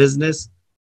studied business,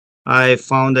 I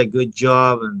found a good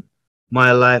job and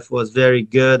my life was very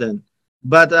good.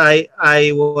 But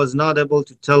I was not able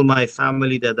to tell my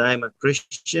family that I'm a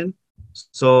Christian.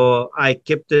 So I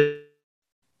kept it,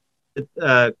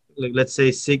 let's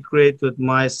say, secret with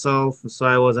myself. So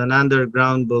I was an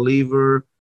underground believer.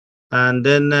 And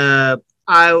then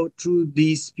through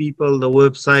these people, the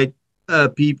website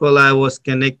people, I was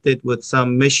connected with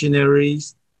some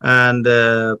missionaries. And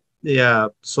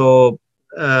so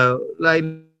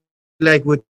like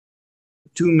with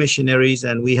two missionaries,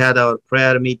 and we had our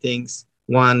prayer meetings,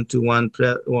 one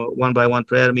by one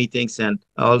prayer meetings, and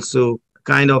also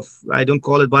kind of, I don't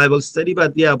call it Bible study,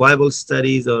 but Bible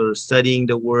studies or studying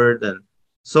the word. And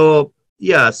so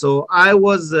I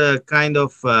was kind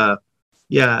of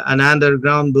an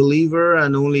underground believer,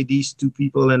 and only these two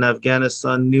people in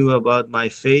Afghanistan knew about my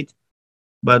faith.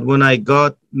 But when I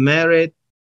got married,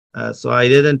 so I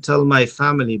didn't tell my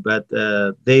family, but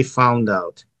they found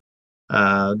out.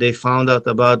 They found out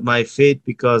about my faith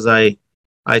because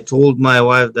I told my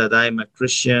wife that I'm a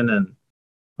Christian and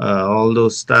all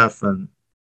those stuff. And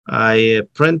I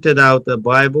printed out a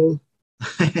Bible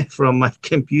from my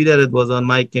computer. It was on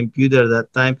my computer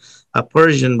that time, a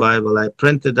Persian Bible. I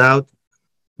printed out.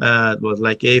 It was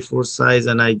like A4 size,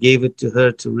 and I gave it to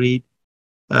her to read.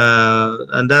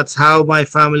 And that's how my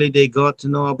family, they got to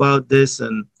know about this.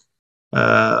 And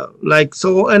Like,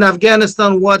 so in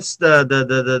Afghanistan, what's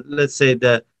the let's say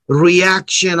the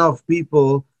reaction of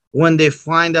people when they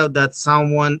find out that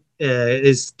someone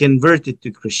is converted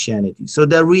to Christianity? So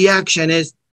the reaction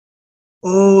is,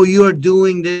 oh, you're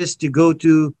doing this to go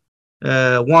to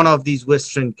one of these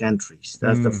Western countries.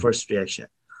 That's the first reaction.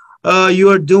 You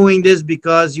are doing this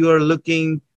because you are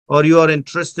looking, or you are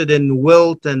interested in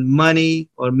wealth and money,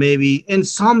 or maybe in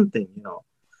something, you know.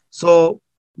 So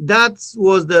that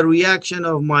was the reaction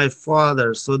of my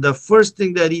father. So the first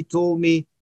thing that he told me,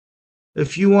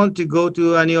 if you want to go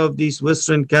to any of these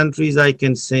Western countries, I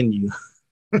can send you.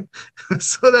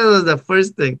 So that was the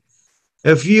first thing.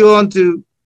 If you want to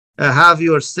have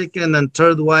your second and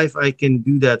third wife, I can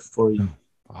do that for you.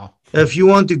 Wow. If you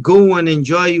want to go and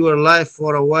enjoy your life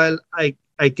for a while,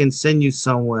 I can send you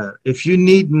somewhere. If you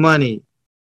need money,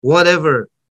 whatever,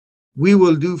 we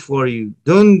will do for you.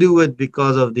 Don't do it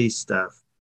because of this stuff.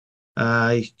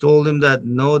 I told him that,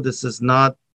 no, this is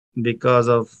not because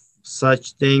of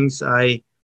such things. I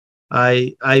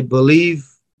believe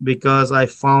because I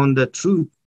found the truth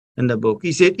in the book.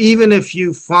 He said, even if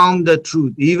you found the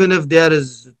truth, even if there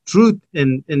is truth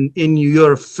in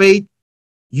your faith,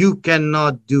 you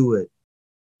cannot do it.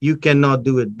 You cannot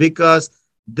do it because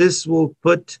this will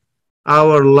put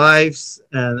our lives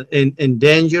in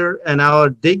danger, and our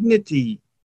dignity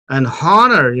and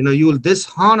honor. You know, you will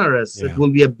dishonor us. Yeah. It will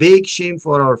be a big shame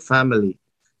for our family.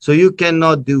 So you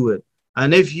cannot do it.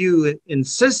 And if you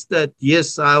insist that,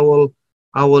 yes, I will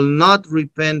not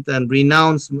repent and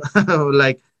renounce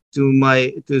like to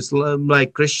my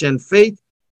Christian faith,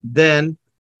 then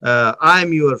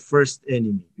I'm your first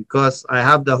enemy, because I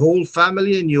have the whole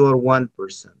family and you are one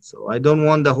person. So I don't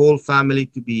want the whole family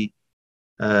to be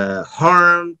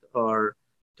harmed or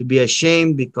to be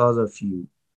ashamed because of you.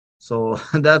 So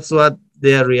that's what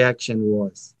their reaction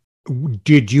was.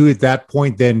 Did you at that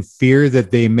point then fear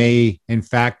that they may, in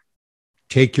fact,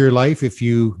 take your life if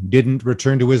you didn't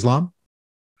return to Islam?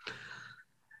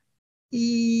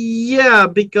 Yeah,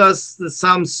 because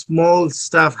some small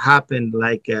stuff happened,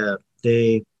 like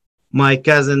my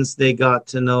cousins, they got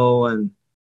to know, and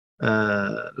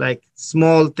like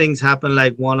small things happened.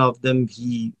 Like one of them,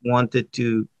 he wanted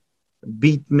to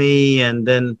beat me, and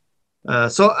then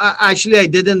so actually I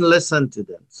didn't listen to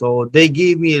them. So they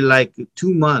gave me like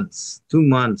 2 months,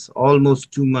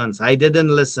 almost 2 months. I didn't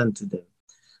listen to them.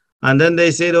 And then they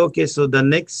said, okay, so the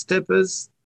next step is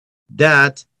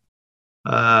that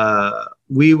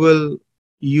we will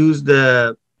use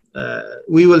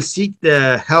we will seek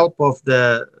the help of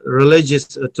the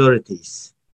religious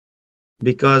authorities,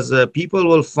 because people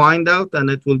will find out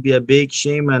and it will be a big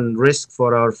shame and risk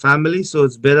for our family. So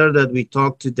it's better that we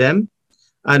talk to them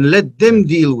and let them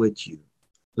deal with you.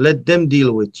 Let them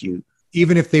deal with you.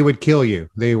 Even if they would kill you,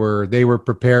 they were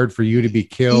prepared for you to be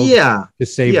killed. Yeah, to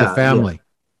save the family.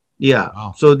 Yeah.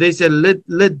 Wow. So they said,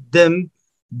 let them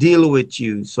deal with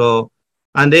you. So,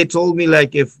 and they told me,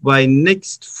 like, if by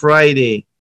next Friday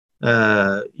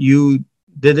you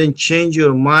didn't change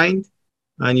your mind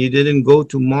and you didn't go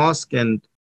to mosque and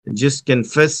just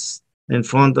confess in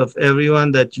front of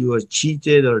everyone that you were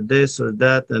cheated or this or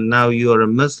that, and now you are a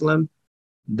Muslim,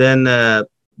 then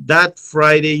that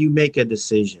Friday you make a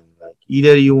decision. Like,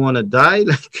 either you want to die,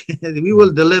 like we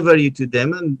will deliver you to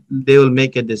them and they will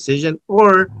make a decision,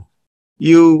 or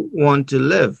you want to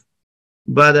live.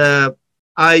 But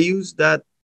I used that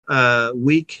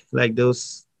week, like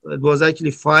those, it was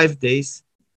actually 5 days.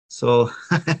 So,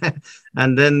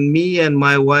 and then me and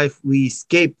my wife, we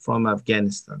escaped from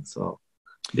Afghanistan. So,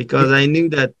 because I knew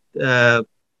that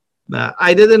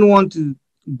I didn't want to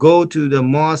go to the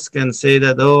mosque and say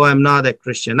that, oh, I'm not a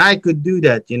Christian. I could do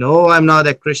that, you know, oh, I'm not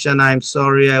a Christian. I'm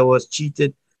sorry, I was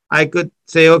cheated. I could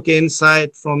say, okay,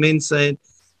 from inside,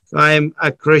 I'm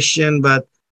a Christian, but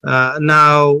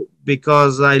now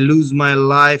because I lose my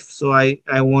life, so I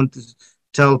want to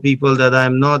tell people that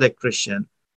I'm not a Christian.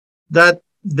 That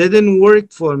didn't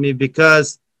work for me,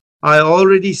 because I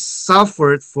already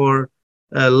suffered for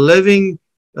living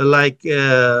like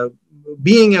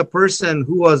being a person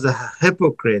who was a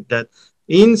hypocrite, that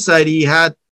inside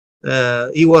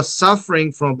he was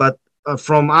suffering from, but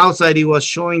from outside he was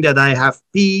showing that I have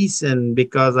peace, and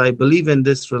because I believe in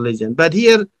this religion. But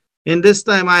here in this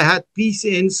time I had peace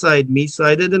inside me, so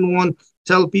I didn't want to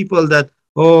tell people that,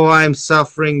 oh, I'm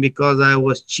suffering because I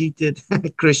was cheated.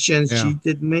 Christians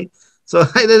cheated me. So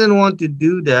I didn't want to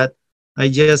do that. I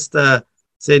just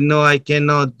said, no, I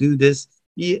cannot do this.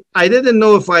 I didn't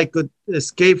know if I could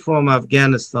escape from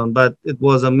Afghanistan, but it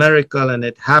was a miracle and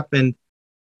it happened.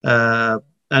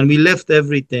 And we left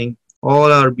everything,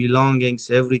 all our belongings,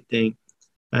 everything.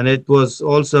 And it was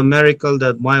also a miracle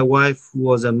that my wife, who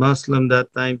was a Muslim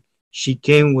that time, she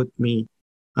came with me,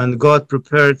 and God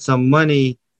prepared some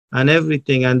money and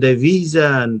everything, and the visa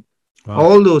and Wow.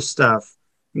 all those stuff.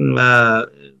 Uh,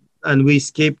 and we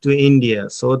escaped to India.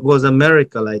 So it was a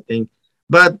miracle, I think.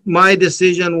 But my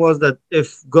decision was that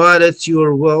if God, it's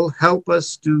your will, help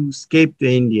us to escape to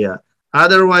India.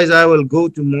 Otherwise, I will go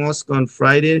to mosque on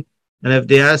Friday. And if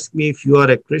they ask me if you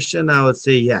are a Christian, I would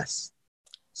say yes.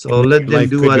 So And then let your them life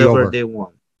do could be whatever over. they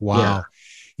want. Yeah. Wow.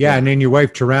 Yeah. And Yeah. then your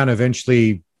wife, Taran,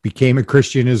 eventually became a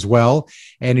Christian as well.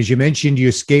 And as you mentioned, you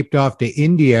escaped off to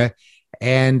India,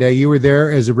 and you were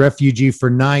there as a refugee for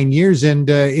 9 years. And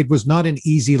it was not an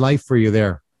easy life for you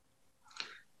there.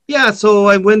 Yeah. So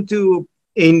I went to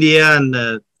India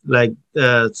and like,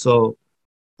 so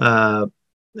uh,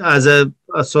 as a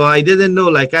so I didn't know,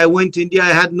 like I went to India,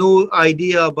 I had no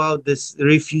idea about this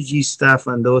refugee stuff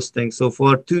and those things. So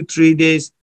for 2 3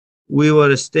 days we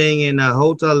were staying in a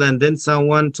hotel, and then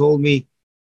someone told me,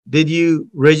 did you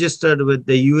register with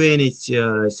the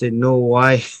UNHCR? I said, no.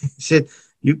 Why? He said,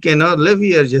 you cannot live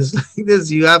here just like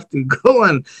this, you have to go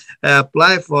and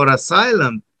apply for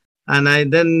asylum.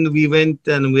 And then we went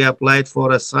and we applied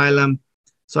for asylum.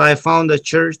 So I found a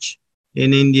church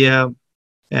in India,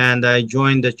 and I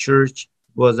joined the church.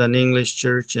 It was an English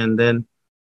church, and then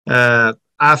uh,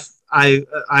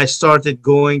 I started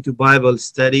going to Bible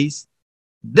studies,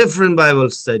 different Bible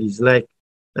studies, like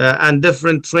and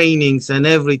different trainings and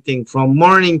everything from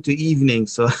morning to evening.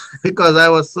 So because I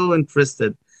was so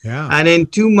interested, Yeah. and in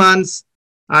 2 months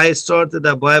I started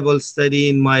a Bible study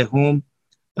in my home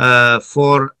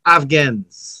for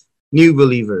Afghans, new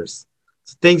believers.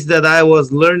 Things that I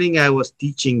was learning, I was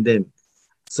teaching them.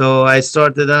 So I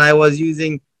started, and I was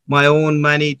using my own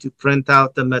money to print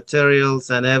out the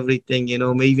materials and everything,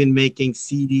 even making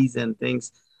CDs and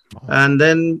things. And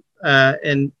then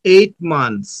in 8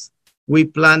 months, we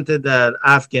planted an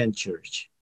Afghan church.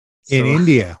 In So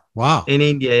India. Wow. in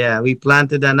India, yeah, we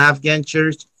planted an Afghan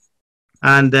church.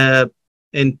 And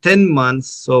in 10 months,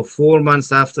 so 4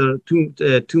 months after,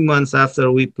 2 months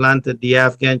after we planted the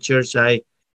Afghan church,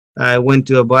 I went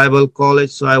to a Bible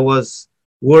college. So I was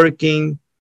working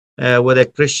with a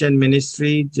Christian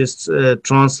ministry, just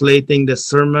translating the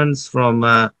sermons from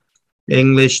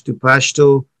English to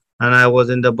Pashto. And I was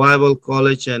in the Bible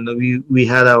college, and we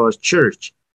had our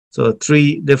church. So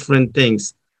three different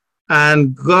things.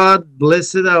 And God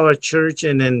blessed our church.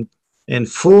 And in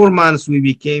 4 months, we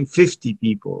became 50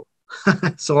 people.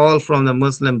 So all from the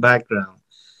Muslim background.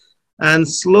 And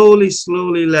slowly,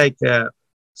 like,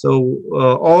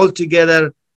 all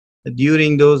together,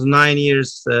 during those 9 years,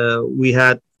 we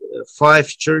had 5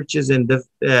 churches in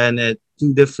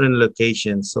two different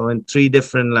locations, so in 3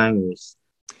 different languages.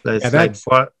 Yeah, It's like that's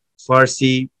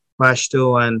Farsi, Pashto,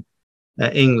 and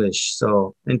English.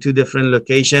 So in 2 different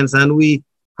locations, and we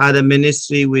had a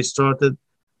ministry. We started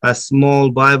a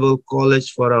small Bible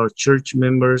college for our church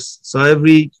members. So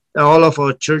all of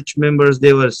our church members,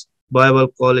 they were Bible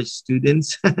college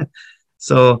students.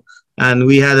 So, and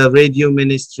we had a radio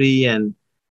ministry, and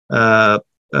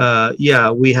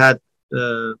yeah,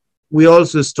 we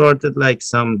also started like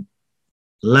some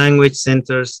language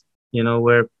centers,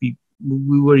 where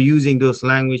we were using those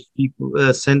language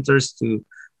centers to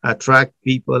attract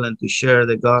people and to share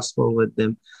the gospel with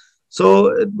them. So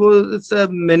it's a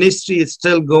ministry. It's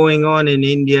still going on in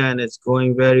India, and it's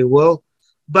going very well.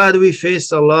 But we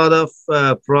faced a lot of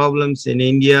problems in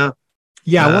India.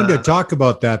 yeah. I wanted to talk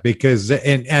about that because,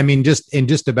 and I mean,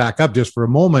 just to back up just for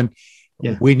a moment,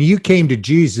 Yeah. when you came to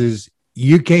Jesus,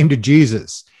 you came to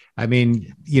Jesus. I mean,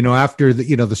 after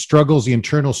the struggles, the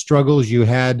internal struggles you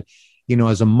had,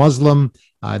 as a Muslim,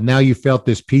 now you felt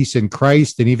this peace in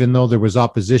Christ. And even though there was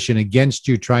opposition against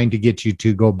you, trying to get you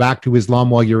to go back to Islam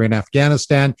while you're in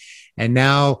Afghanistan, and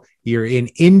now you're in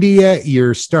India,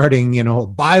 you're starting,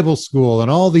 Bible school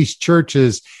and all these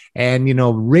churches and,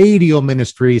 radio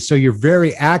ministry. So you're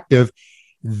very active.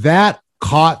 That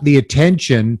caught the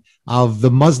attention of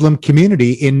the Muslim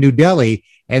community in New Delhi.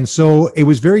 And so it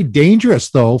was very dangerous,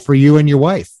 though, for you and your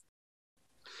wife.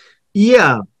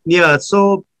 Yeah.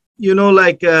 So,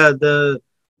 like the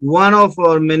one of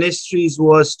our ministries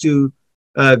was to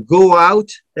go out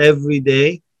every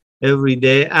day,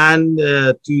 and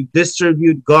to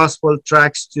distribute gospel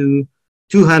tracts to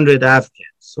 200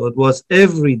 Afghans. So it was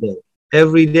every day.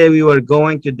 Every day we were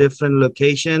going to different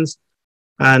locations,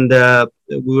 and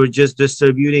we were just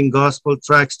distributing gospel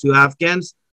tracts to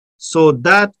Afghans. So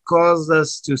that caused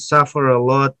us to suffer a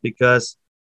lot, because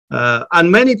and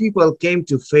many people came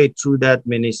to faith through that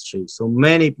ministry. So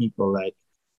many people, like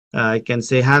I can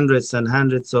say hundreds and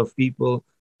hundreds of people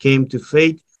came to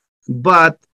faith.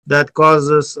 But that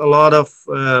causes a lot of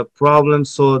problems.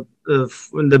 So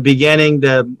in the beginning,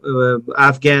 the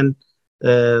Afghan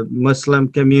Muslim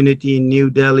community in New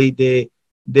Delhi,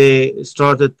 they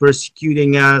started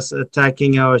persecuting us,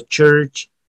 attacking our church,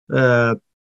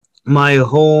 my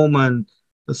home, and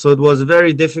so it was a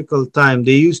very difficult time.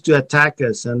 They used to attack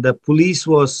us, and the police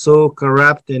was so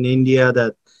corrupt in India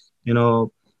that, you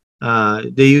know,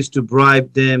 they used to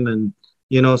bribe them, and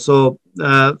so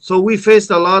we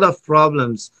faced a lot of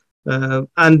problems.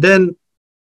 And then,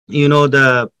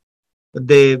 the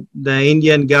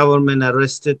Indian government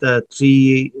arrested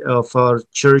three of our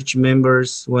church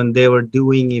members when they were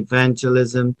doing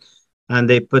evangelism, and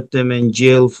they put them in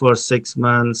jail for 6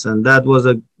 months, and that was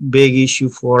a big issue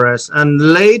for us. And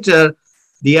later,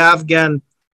 the Afghan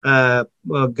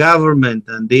government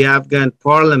and the Afghan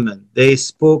parliament, they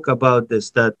spoke about this,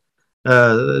 that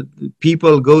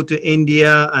people go to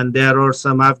India and there are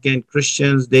some Afghan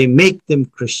Christians, they make them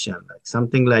Christian, like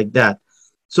something like that.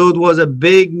 So it was a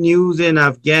big news in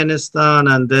Afghanistan,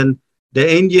 and then the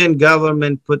Indian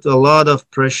government put a lot of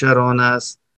pressure on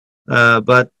us.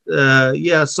 But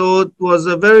so it was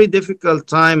a very difficult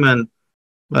time, and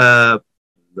but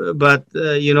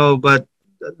the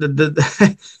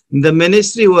the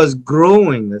ministry was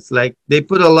growing. It's like they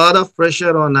put a lot of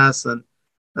pressure on us, and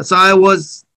so I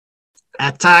was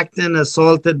attacked and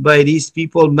assaulted by these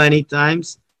people many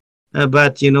times.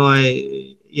 But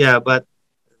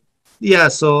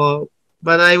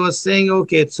I was saying,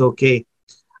 okay, it's okay.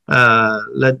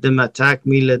 Let them attack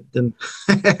me, let them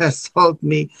assault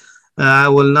me. I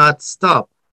will not stop.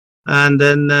 And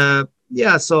then,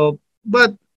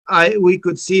 but we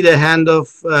could see the hand of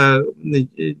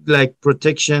like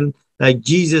protection, like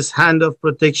Jesus' hand of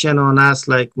protection on us,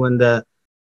 like when the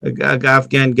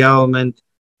Afghan government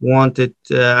wanted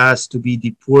us to be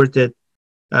deported.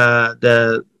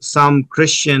 Some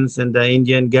Christians in the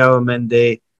Indian government,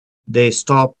 they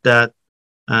stopped that,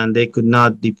 and they could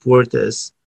not deport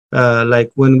us.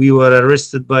 Like when we were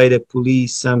arrested by the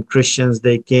police, some Christians,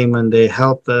 they came and they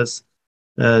helped us.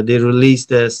 They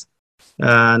released us.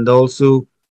 And also,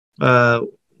 I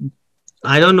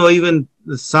don't know, even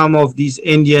some of these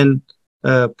Indian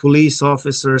police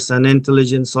officers and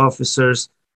intelligence officers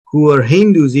who are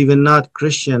Hindus, even not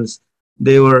Christians,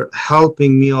 they were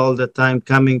helping me all the time,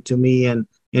 coming to me and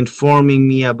informing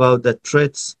me about the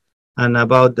threats and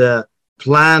about the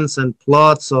plans and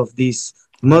plots of these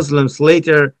Muslims.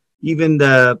 Later, even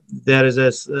there is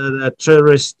a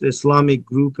terrorist Islamic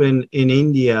group in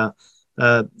India.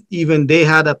 Even they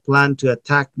had a plan to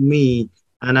attack me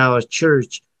and our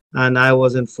church, and I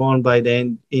was informed by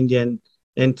the Indian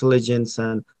intelligence.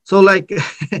 And so, like,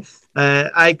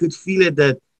 I could feel it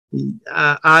that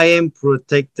I am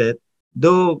protected,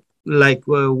 though, like,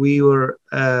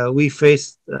 we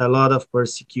faced a lot of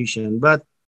persecution, but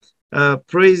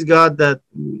praise God that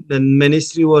the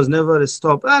ministry was never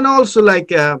stopped. And also,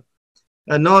 like,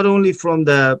 not only from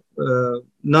the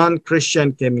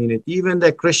non-Christian community, even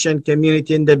the Christian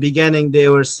community in the beginning, they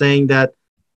were saying that,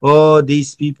 oh,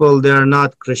 these people, they are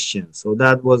not Christians. So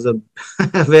that was a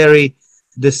very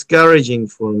discouraging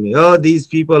for me. Oh, these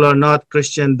people are not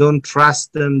Christian. Don't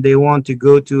trust them. They want to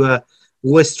go to a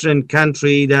Western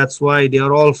country. That's why they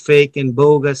are all fake and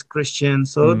bogus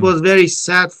Christians. So it was very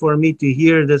sad for me to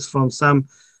hear this from some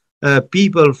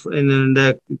people in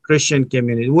the Christian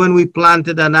community. When we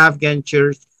planted an Afghan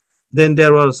church, then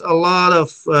there were a lot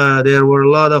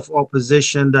of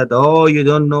opposition that, oh, you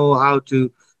don't know how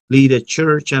to lead a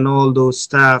church and all those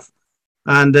stuff.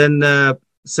 And then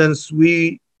since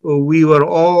we were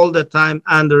all the time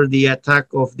under the attack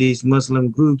of these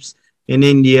Muslim groups in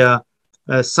India,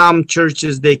 some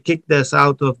churches, they kicked us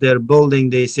out of their building.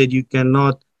 They said, you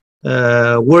cannot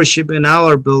worship in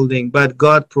our building, but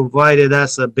God provided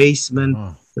us a basement.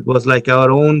 It was like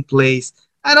our own place.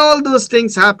 And all those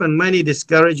things happened, many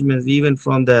discouragements, even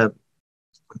from the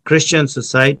Christian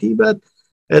society, but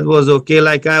it was okay.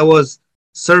 Like, I was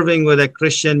serving with a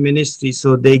Christian ministry,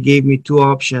 so they gave me two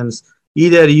options.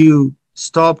 Either you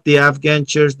stop the Afghan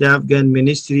church, the Afghan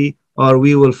ministry, or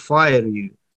we will fire you.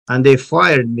 And they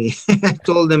fired me. I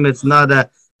told them it's not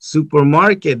a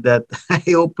supermarket that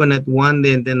I open it one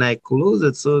day and then I close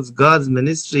it. So it's God's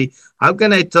ministry. How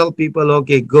can I tell people,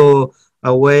 okay, go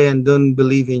away and don't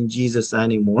believe in Jesus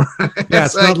anymore? Yeah,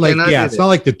 it's not like it's not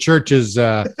like the church is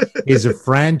a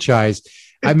franchise.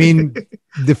 I mean,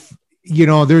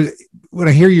 when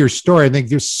I hear your story, I think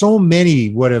there's so many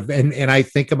would have, and I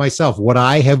think of myself, what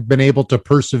I have been able to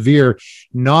persevere.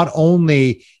 Not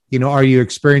only, are you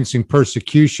experiencing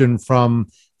persecution from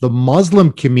the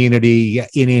Muslim community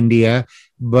in India,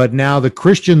 but now the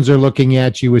Christians are looking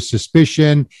at you with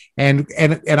suspicion. And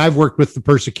I've worked with the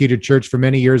persecuted church for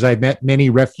many years. I've met many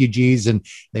refugees, and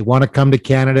they want to come to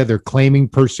Canada. They're claiming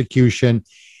persecution.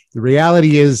 The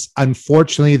reality is,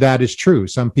 unfortunately, that is true.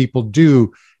 Some people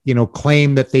do,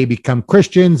 claim that they become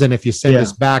Christians, and if you send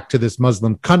us back to this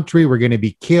Muslim country, we're going to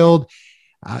be killed.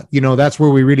 That's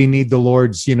where we really need the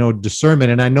Lord's,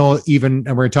 discernment. And I know and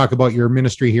we're going to talk about your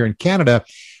ministry here in Canada,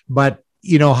 but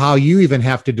how you even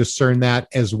have to discern that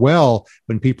as well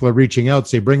when people are reaching out,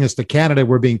 say, bring us to Canada,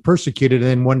 we're being persecuted, and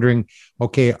then wondering,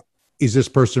 okay, is this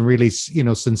person really,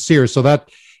 sincere? So that,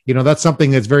 that's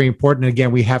something that's very important.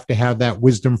 Again, we have to have that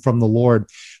wisdom from the Lord.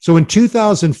 So in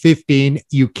 2015,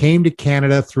 you came to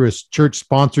Canada through a church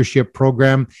sponsorship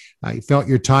program. You felt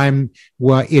your time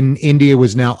in India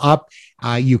was now up.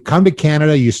 You come to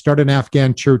Canada, you start an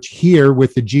Afghan church here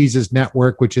with the Jesus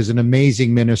Network, which is an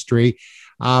amazing ministry.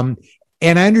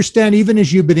 And I understand even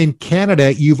as you've been in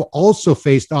Canada, you've also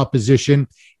faced opposition,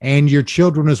 and your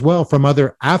children as well, from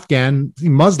other Afghan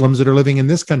Muslims that are living in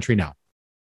this country now.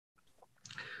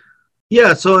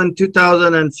 Yeah, so in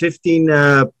 2015,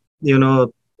 a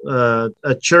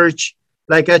church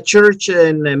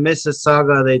in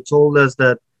Mississauga, they told us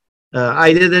that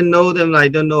I didn't know them. I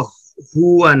don't know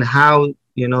who and how,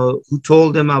 who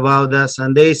told them about us,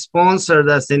 and they sponsored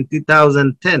us in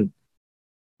 2010.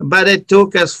 But it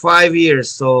took us 5 years.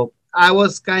 So I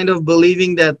was kind of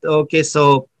believing that, okay,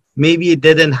 so maybe it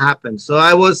didn't happen. So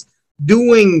I was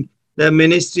doing the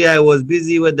ministry. I was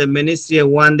busy with the ministry.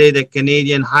 And one day the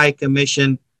Canadian High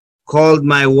Commission called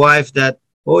my wife that,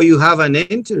 oh, you have an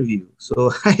interview.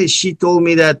 So she told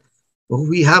me that, oh,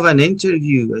 we have an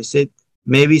interview. I said,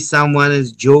 maybe someone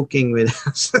is joking with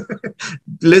us.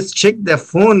 Let's check the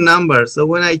phone number. So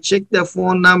when I checked the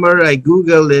phone number, I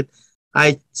Googled it.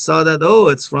 I saw that, oh,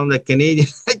 it's from the Canadian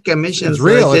High Commission. It's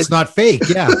real. It's not fake.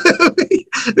 Yeah.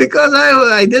 Because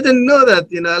I didn't know that,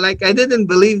 I didn't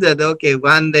believe that, okay,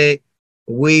 one day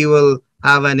we will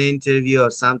have an interview or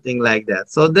something like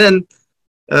that. So then,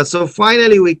 so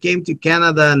finally we came to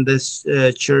Canada, and this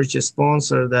church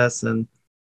sponsored us. And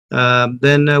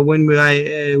then when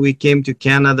we came to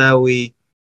Canada,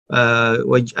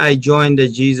 I joined the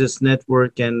Jesus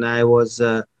Network, and I was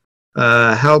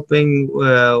helping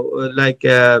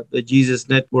the Jesus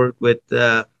Network with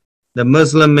the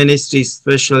Muslim ministry,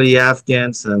 especially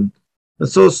Afghans. And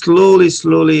so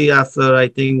slowly, after I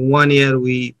think 1 year,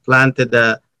 we planted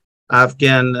a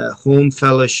Afghan home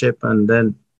fellowship. And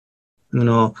then, we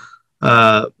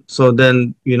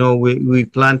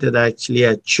planted actually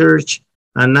a church,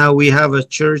 and now we have a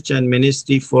church and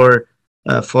ministry for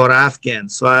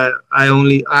Afghans. So I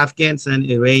only Afghans and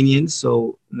Iranians.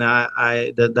 So now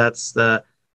that's the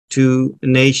two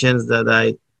nations that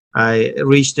I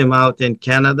reached them out in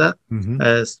Canada,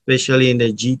 especially in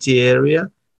the GTA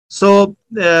area. So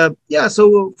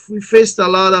so we faced a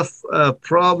lot of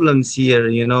problems here.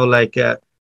 There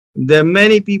are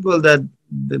many people that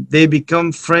they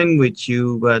become friend with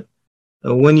you, but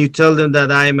when you tell them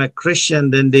that I'm a Christian,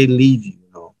 then they leave you.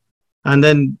 And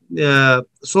then,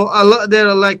 so there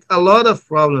are a lot of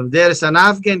problems. There is an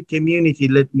Afghan community.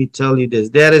 Let me tell you this.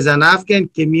 There is an Afghan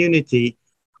community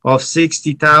of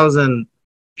 60,000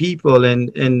 people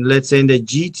in let's say, in the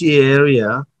GTA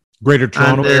area. Greater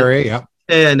Toronto area,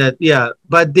 yeah.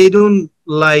 But they don't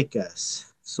like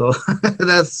us. So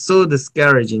that's so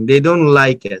discouraging. They don't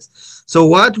like us. So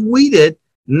what we did,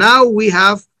 now we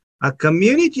have a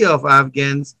community of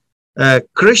Afghans,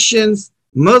 Christians,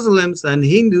 Muslims, and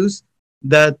Hindus,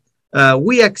 that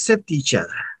we accept each other.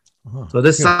 So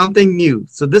this is something new.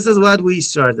 So this is what we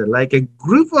started, like a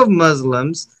group of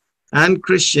Muslims and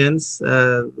Christians,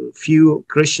 few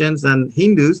Christians and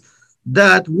Hindus,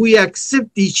 that we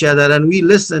accept each other and we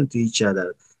listen to each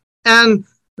other. And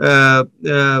I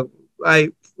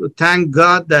thank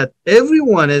God that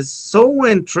everyone is so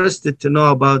interested to know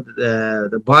about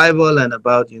the Bible and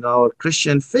about our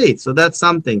Christian faith. So that's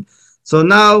something. So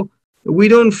now we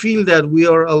don't feel that we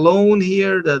are alone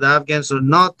here, that Afghans are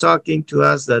not talking to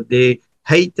us, that they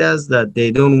hate us, that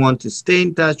they don't want to stay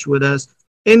in touch with us.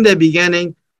 In the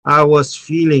beginning, I was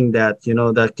feeling that,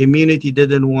 the community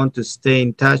didn't want to stay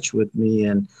in touch with me.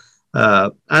 And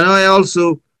I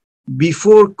also,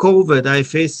 before COVID, I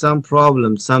faced some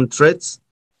problems, some threats,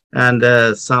 and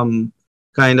some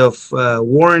kind of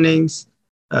warnings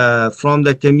from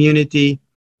the community.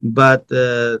 But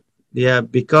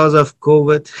because of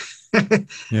COVID,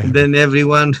 then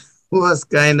everyone was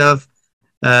kind of,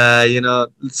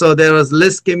 so there was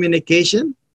less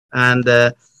communication, and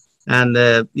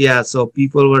so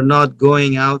people were not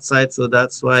going outside. So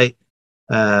that's why,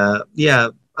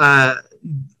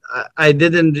 I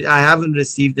haven't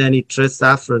received any threats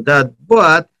after that,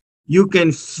 but you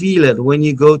can feel it when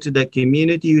you go to the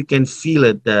community. You can feel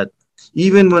it that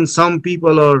even when some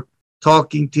people are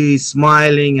talking to you,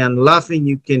 smiling and laughing,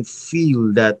 you can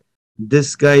feel that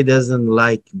this guy doesn't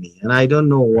like me, and I don't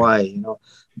know why,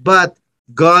 But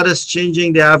God is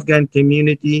changing the Afghan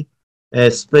community,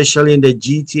 especially in the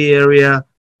GT area,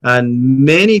 and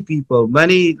many people,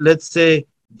 many, let's say,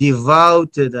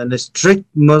 devoted and strict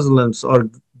Muslims are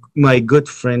my good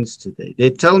friends today. They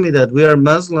tell me that we are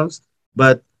Muslims,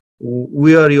 but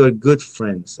we are your good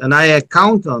friends, and I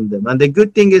count on them. And the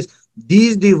good thing is,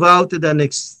 these devoted and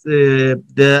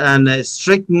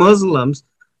strict Muslims,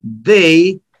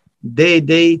 they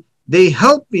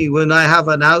help me when I have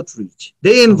an outreach.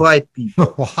 They invite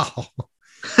people. Wow.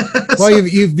 Well,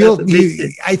 you've built.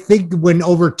 I think when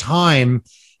over time,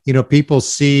 people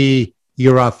see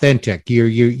you're authentic.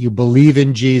 You believe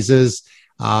in Jesus.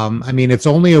 I mean, it's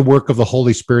only a work of the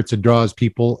Holy Spirit that draws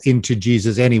people into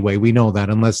Jesus anyway. We know that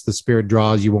unless the Spirit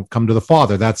draws, you won't come to the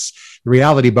Father. That's the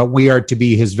reality. But we are to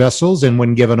be his vessels. And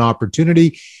when given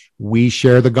opportunity, we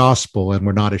share the gospel, and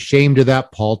we're not ashamed of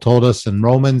that. Paul told us in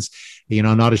Romans,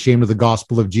 not ashamed of the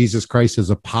gospel of Jesus Christ as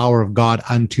a power of God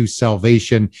unto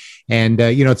salvation. And,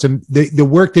 it's the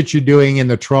work that you're doing in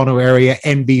the Toronto area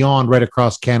and beyond, right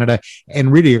across Canada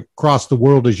and really across the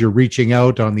world as you're reaching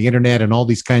out on the internet and all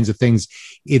these kinds of things.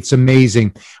 It's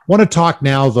amazing. I want to talk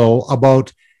now, though,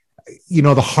 about,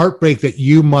 the heartbreak that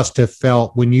you must have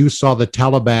felt when you saw the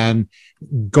Taliban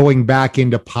going back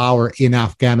into power in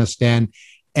Afghanistan,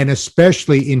 and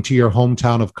especially into your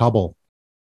hometown of Kabul.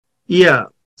 Yeah.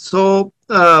 So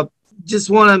just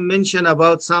want to mention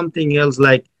about something else,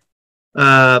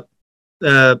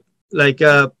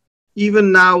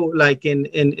 even now, like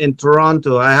in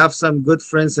Toronto, I have some good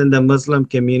friends in the Muslim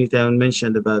community. I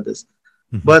mentioned about this,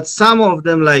 but some of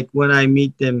them, like when I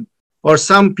meet them, or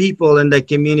some people in the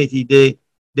community,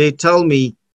 they tell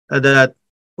me that,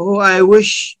 oh, I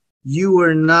wish you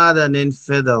were not an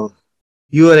infidel.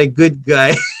 You are a good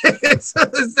guy. So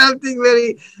something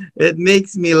it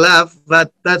makes me laugh,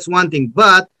 but that's one thing.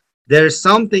 But there's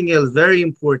something else very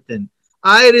important.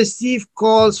 I receive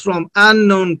calls from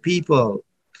unknown people,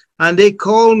 and they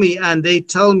call me and they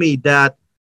tell me that,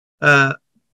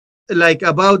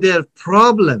 about their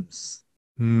problems.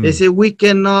 They say, we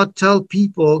cannot tell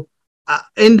people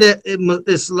in the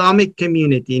Islamic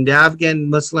community, in the Afghan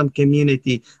Muslim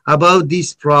community, about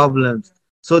these problems.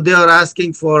 So they are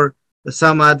asking for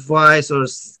some advice or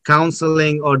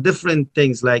counseling or different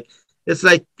things. It's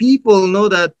like people know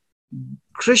that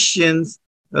Christians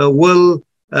will,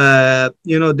 they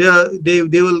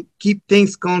will keep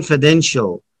things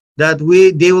confidential, that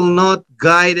they will not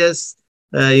guide us,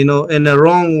 in a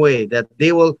wrong way, that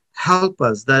they will help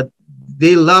us, that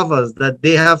they love us, that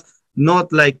they have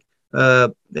not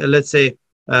let's say,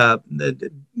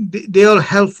 they are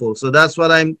helpful. So that's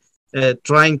what I'm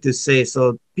trying to say.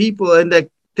 So people in the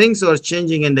things are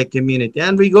changing in the community.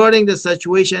 And regarding the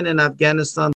situation in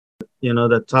Afghanistan,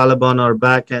 the Taliban are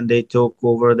back and they took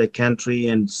over the country,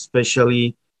 and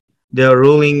especially they're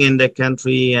ruling in the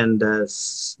country. And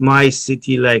my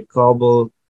city, like Kabul,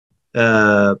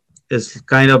 is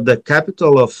kind of the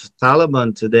capital of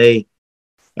Taliban today.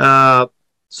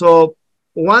 So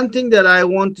one thing that I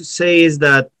want to say is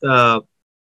that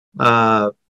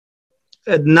now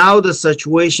the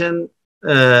situation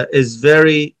is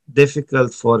very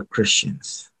difficult for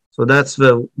Christians. So that's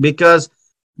because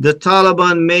the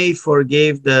Taliban may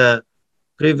forgive the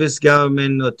previous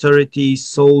government, authorities,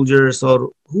 soldiers,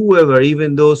 or whoever,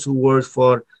 even those who work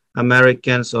for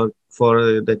Americans or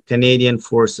for the Canadian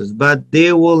forces, but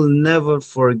they will never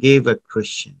forgive a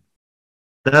Christian.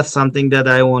 That's something that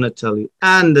I want to tell you.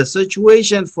 And the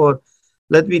situation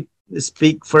let me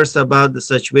speak first about the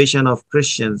situation of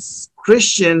Christians.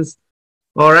 Christians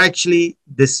are actually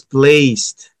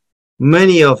displaced.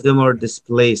 Many of them are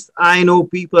displaced. I know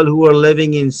people who are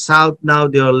living in South, now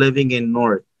they are living in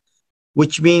North,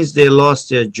 which means they lost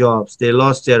their jobs. They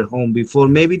lost their home before.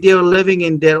 Maybe they are living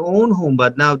in their own home,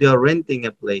 but now they are renting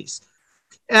a place.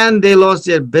 And they lost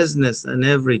their business and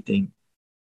everything.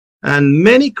 And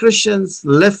many Christians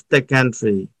left the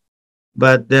country,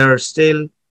 but there are still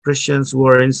Christians who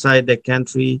are inside the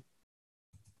country,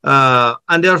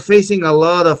 and they are facing a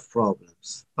lot of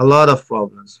problems,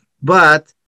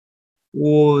 But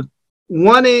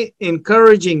one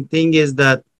encouraging thing is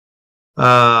that,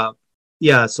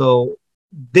 so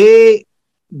they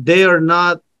are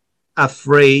not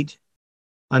afraid,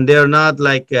 and they are not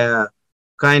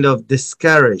kind of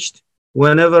discouraged.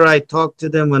 Whenever I talk to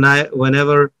them,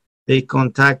 whenever they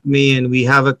contact me and we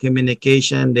have a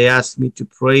communication, they ask me to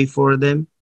pray for them.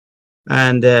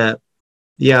 and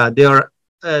yeah, they are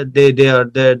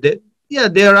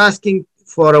asking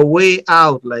for a way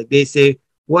out. Like they say,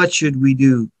 what should we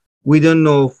do? We don't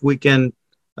know if we can.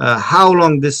 How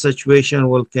long this situation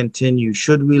will continue?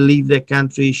 Should we leave the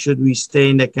country? Should we stay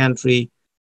in the country?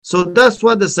 So that's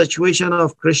what the situation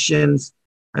of Christians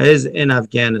is in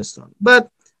Afghanistan.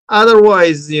 But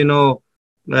otherwise, the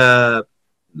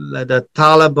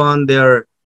Taliban,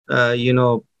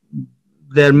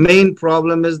 their main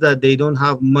problem is that they don't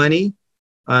have money.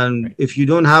 And if you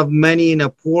don't have money in a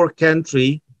poor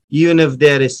country, even if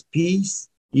there is peace,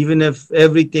 even if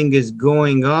everything is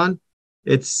going on,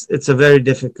 it's a very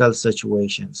difficult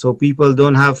situation. So people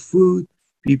don't have food,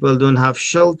 people don't have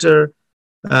shelter.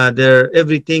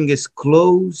 Everything is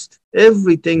closed.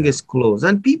 Everything is closed,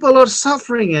 and people are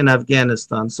suffering in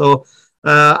Afghanistan. So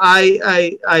I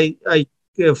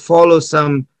follow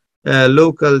some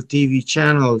local TV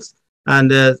channels,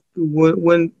 and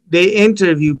when they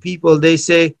interview people, they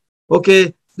say,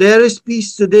 "Okay, there is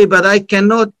peace today, but I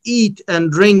cannot eat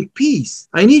and drink peace.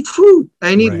 I need food.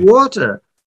 I need water."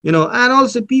 And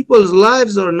also people's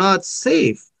lives are not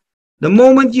safe. The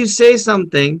moment you say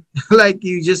something, like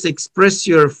you just express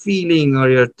your feeling or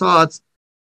your thoughts,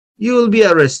 you will be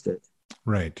arrested.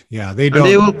 Right. Yeah. They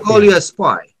will call you a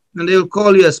spy. And they will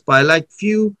call you a spy. Like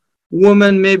few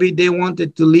women, maybe they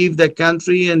wanted to leave the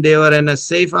country and they were in a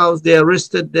safe house. They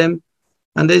arrested them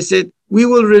and they said, "We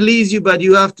will release you, but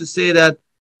you have to say that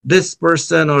this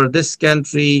person or this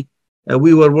country,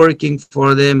 we were working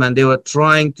for them and they were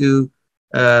trying to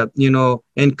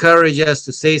encourage us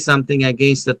to say something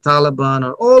against the Taliban,"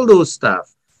 or all those stuff.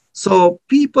 So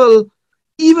people,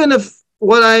 even if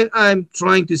what I'm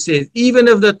trying to say, even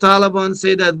if the Taliban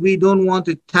say that we don't want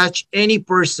to touch any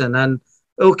person, and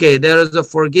okay, there is a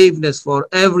forgiveness for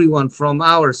everyone from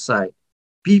our side,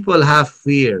 people have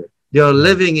fear. They are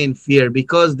living in fear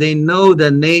because they know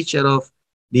the nature of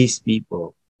these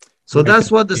people. So that's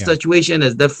what the situation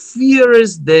is. The fear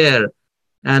is there,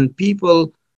 and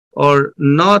people are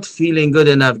not feeling good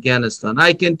in Afghanistan.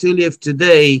 I can tell you, if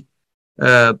today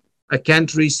a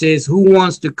country says, "Who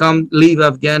wants to come leave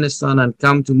Afghanistan and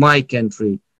come to my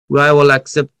country?" Well, I will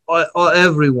accept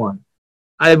everyone.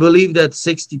 I believe that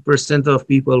 60% of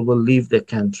people will leave the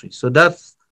country. So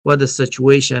that's what the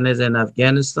situation is in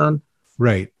Afghanistan.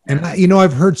 Right. And,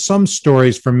 I've heard some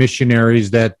stories from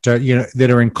missionaries that, that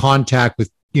are in contact with,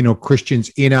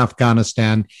 Christians in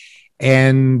Afghanistan.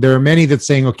 And there are many that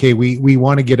saying, okay, we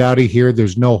want to get out of here.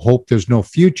 There's no hope. There's no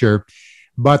future.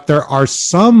 But there are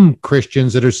some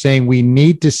Christians that are saying we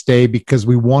need to stay because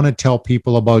we want to tell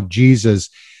people about Jesus.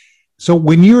 So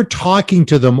when you're talking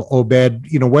to them, Obed,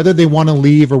 whether they want to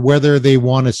leave or whether they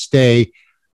want to stay,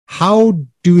 how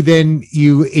do then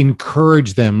you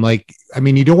encourage them? Like, I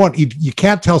mean, you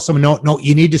can't tell someone, no,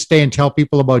 you need to stay and tell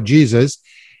people about Jesus.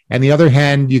 And the other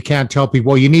hand, you can't tell people,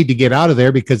 well, you need to get out of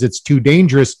there because it's too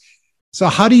dangerous. So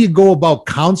how do you go about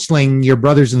counseling your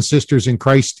brothers and sisters in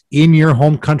Christ in your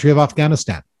home country of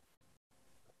Afghanistan?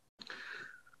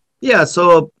 Yeah,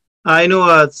 so I know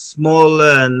a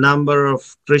small number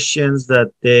of Christians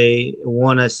that they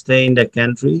want to stay in the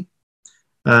country,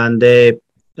 and they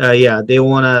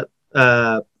want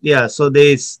to, so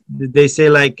they say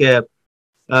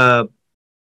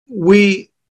we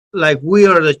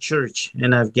are the church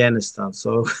in Afghanistan.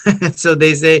 So, so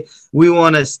they say we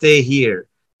want to stay here.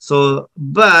 So,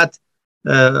 but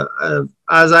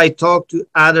as I talk to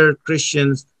other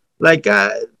Christians,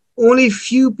 only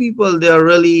few people, they're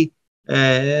really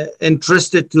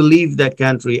interested to leave the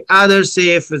country. Others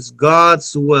say if it's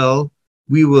God's will,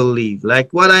 we will leave.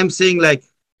 Like what I'm saying, like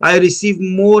I receive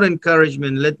more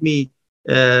encouragement. Let me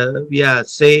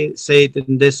say it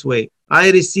in this way. I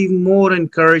receive more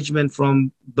encouragement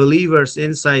from believers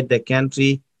inside the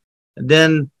country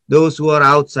than those who are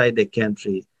outside the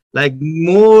country. Like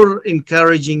more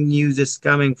encouraging news is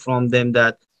coming from them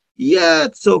that, yeah,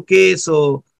 it's okay.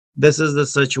 So this is the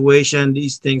situation.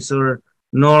 These things are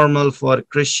normal for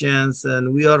Christians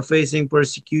and we are facing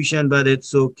persecution, but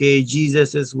it's okay.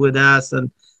 Jesus is with us. And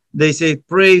they say,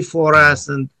 pray for us.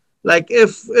 And like,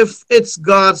 if it's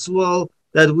God's will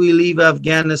that we leave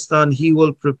Afghanistan, he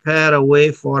will prepare a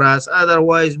way for us.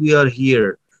 Otherwise we are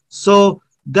here. So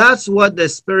that's what the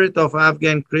spirit of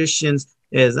Afghan Christians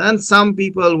is. And some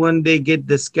people, when they get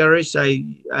discouraged,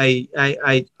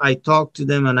 I talk to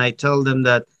them and I tell them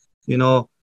that,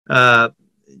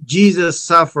 Jesus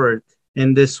suffered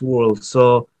in this world.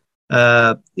 So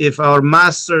if our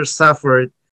master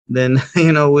suffered, then,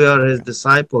 we are his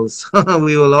disciples.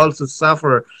 We will also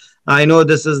suffer. I know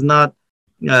this is not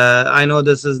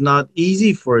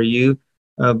easy for you,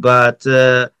 but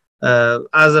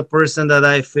as a person that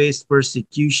I faced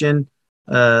persecution,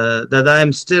 that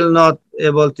I'm still not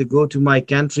able to go to my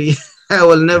country. I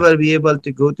will never be able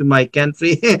to go to my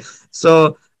country.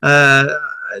 So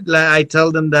I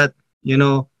tell them that, you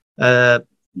know, uh,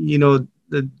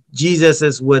 Jesus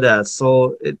is with us.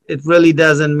 So it really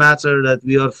doesn't matter that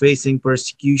we are facing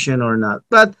persecution or not.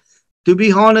 But to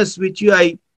be honest with you,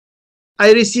 I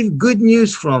receive good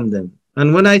news from them.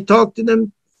 And when I talk to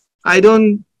them, I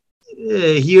don't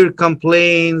hear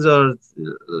complaints or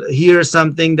hear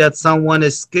something that someone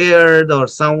is scared or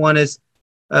someone is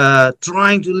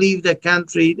trying to leave the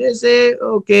country. They say,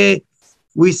 okay,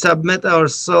 we submit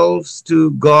ourselves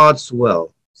to God's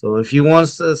will. So if he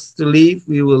wants us to leave,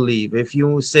 we will leave. If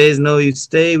he says, no, you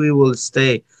stay, we will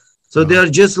stay. So they're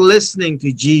just listening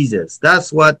to Jesus.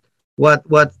 That's what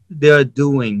they're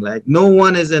doing. Like, no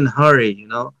one is in hurry, you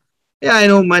know. Yeah, I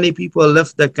know many people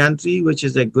left the country, which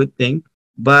is a good thing,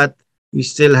 but we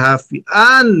still have,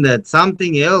 and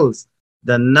something else,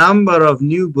 the number of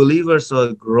new believers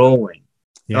are growing.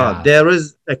 Yeah. There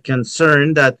is a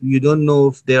concern that you don't know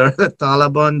if they are the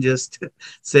Taliban just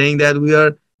saying that we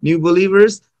are new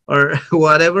believers or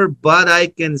whatever, but I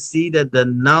can see that the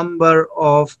number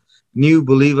of new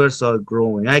believers are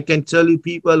growing. I can tell you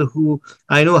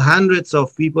I know hundreds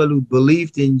of people who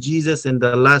believed in Jesus in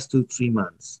the last 2-3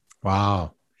 months.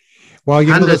 Wow. Well,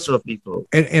 hundreds of people.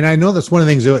 And I know that's one of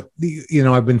the things that, you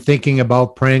know, I've been thinking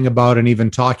about, praying about, and even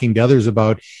talking to others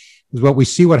about, is what we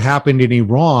see what happened in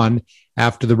Iran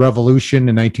after the revolution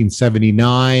in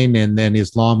 1979. And then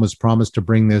Islam was promised to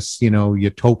bring this, you know,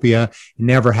 utopia. It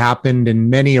never happened.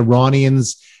 And many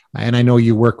Iranians, and I know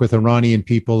you work with Iranian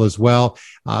people as well,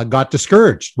 got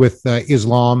discouraged with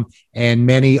Islam, and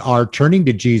many are turning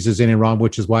to Jesus in Iran,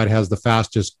 which is why it has the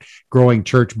fastest growing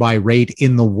church by rate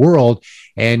in the world.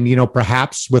 And, you know,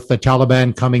 perhaps with the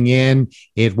Taliban coming in,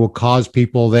 it will cause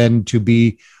people then to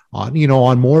be on, you know,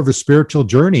 on more of a spiritual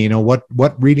journey, you know,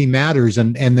 what really matters,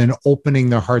 and then opening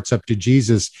their hearts up to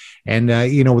Jesus. And,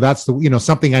 you know, that's the, you know,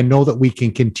 something I know that we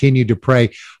can continue to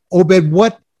pray. Obed,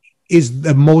 what is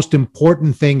the most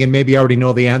important thing? And maybe I already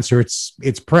know the answer.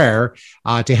 It's prayer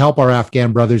to help our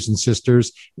Afghan brothers and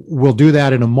sisters. We'll do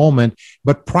that in a moment,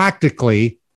 but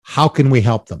practically, how can we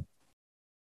help them?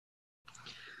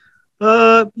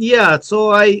 Yeah,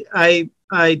 so I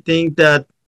think that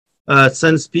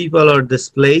since people are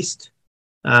displaced,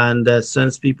 and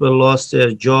since people lost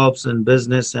their jobs and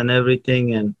business and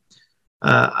everything, and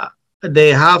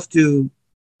they have to,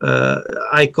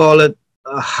 I call it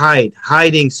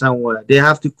hiding somewhere. They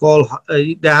have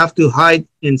to hide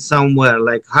in somewhere.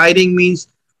 Like, hiding means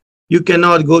you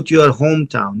cannot go to your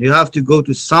hometown. You have to go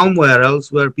to somewhere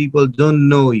else where people don't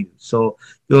know you. So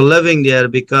you're living there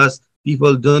because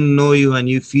people don't know you and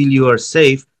you feel you are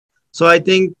safe. So I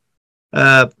think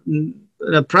in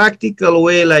a practical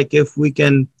way, like if we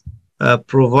can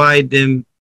provide them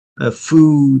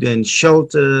food and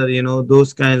shelter, you know,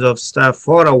 those kinds of stuff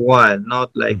for a while,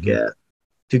 not like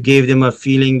to give them a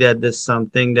feeling that there's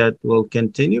something that will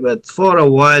continue, but for a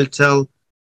while till,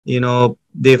 you know,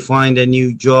 they find a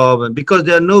new job. And because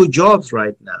there are no jobs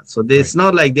right now, so it's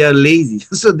not like they're lazy.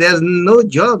 So there's no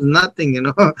jobs, nothing, you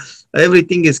know,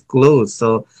 everything is closed.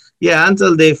 So yeah,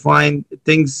 until they find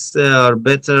things are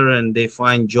better and they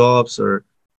find jobs or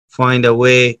find a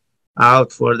way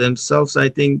out for themselves, I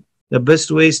think the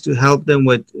best way is to help them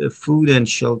with food and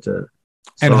shelter.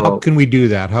 And how can we do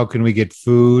that? How can we get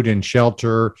food and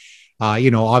shelter?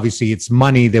 You know, obviously it's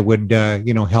money that would,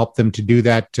 you know, help them to do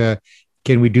that.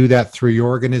 Can we do that through your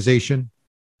organization?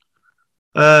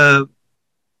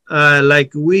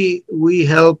 Like we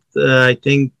helped, I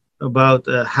think, about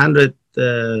 100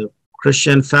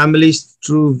 Christian families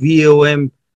through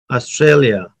VOM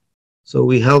Australia. So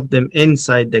we help them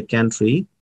inside the country.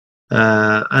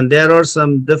 And there are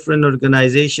some different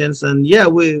organizations. And yeah,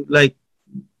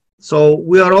 so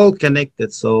we are all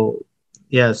connected. So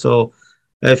yeah, so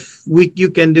if you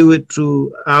can do it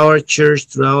through our church,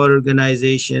 through our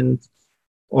organization,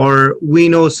 or we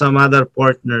know some other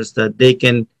partners that they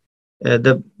can.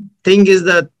 The thing is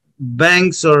that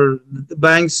banks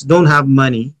don't have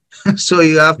money. So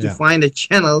you have to find a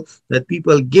channel that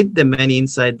people get the money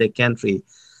inside the country.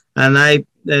 And I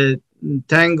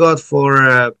thank God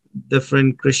for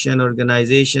different Christian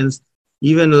organizations.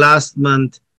 Even last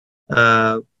month,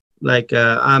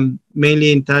 I'm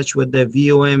mainly in touch with the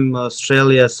VOM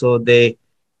Australia, so they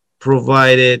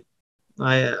provided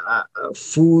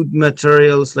food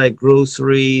materials like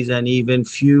groceries and even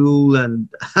fuel and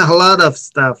a lot of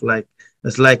stuff. Like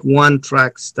it's like one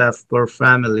truck stuff per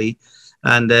family,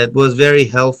 and it was very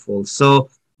helpful. So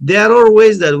there are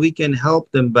ways that we can help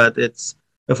them, but it's,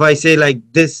 if I say like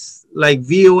this like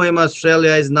VOM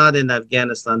Australia is not in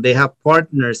Afghanistan. They have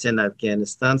partners in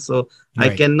Afghanistan, so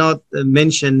Right. I cannot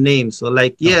mention names. So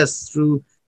like, yes, through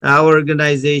our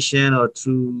organization or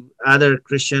through other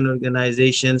Christian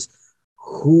organizations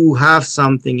who have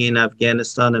something in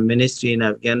Afghanistan, a ministry in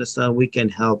Afghanistan, we can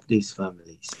help these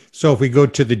families. So if we go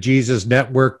to the Jesus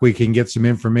Network, we can get some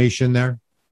information there?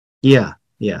 Yeah,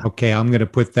 yeah. Okay, I'm going to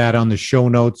put that on the show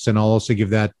notes, and I'll also give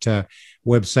that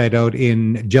website out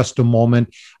in just a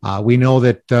moment. We know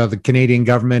that the Canadian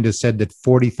government has said that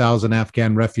 40,000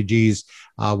 Afghan refugees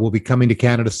will be coming to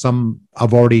Canada. Some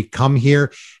have already come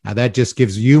here. That just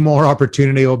gives you more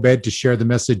opportunity, Obed, to share the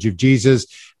message of Jesus.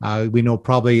 We know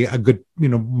probably a good,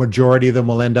 majority of them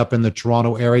will end up in the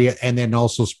Toronto area and then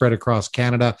also spread across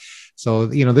Canada. So,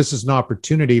 this is an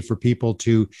opportunity for people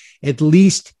to at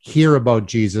least hear about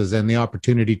Jesus and the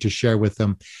opportunity to share with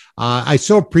them. I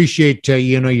so appreciate,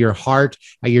 your heart.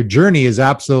 Your journey is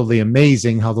absolutely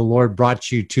amazing, how the Lord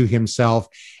brought you to himself.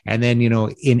 And then,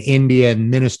 in India and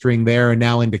ministering there, and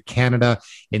now into Canada,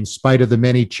 in spite of the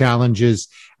many challenges.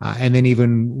 And then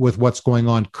even with what's going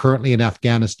on currently in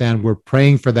Afghanistan, we're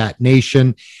praying for that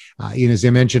nation. As I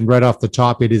mentioned right off the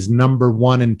top, it is number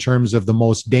one in terms of the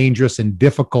most dangerous and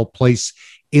difficult place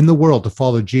in the world to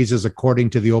follow Jesus,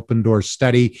 according to the Open Doors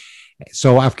study.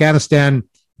 So Afghanistan,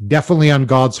 definitely on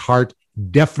God's heart,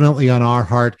 definitely on our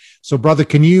heart. So, brother,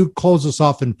 can you close us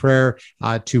off in prayer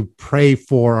to pray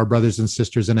for our brothers and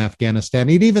sisters in Afghanistan,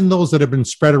 and even those that have been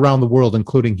spread around the world,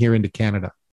 including here into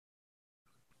Canada?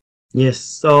 Yes.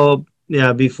 So,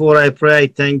 before I pray, I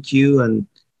thank you and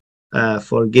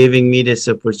for giving me this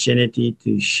opportunity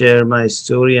to share my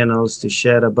story and also to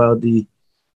share about the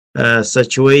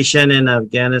situation in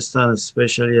Afghanistan,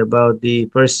 especially about the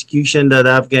persecution that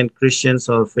Afghan Christians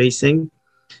are facing.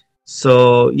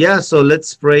 So, so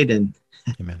let's pray then.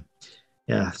 Amen.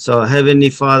 So Heavenly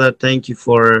Father, thank you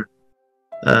for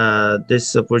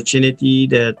this opportunity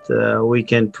that we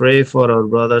can pray for our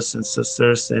brothers and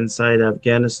sisters inside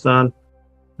Afghanistan,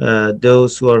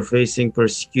 those who are facing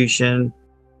persecution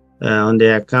on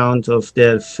the account of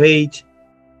their faith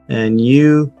and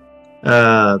you.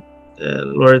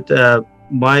 Lord,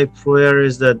 my prayer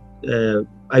is that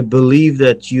I believe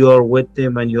that you are with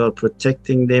them and you are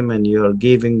protecting them and you are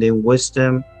giving them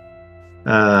wisdom.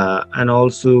 And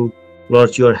also,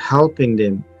 Lord, you are helping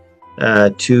them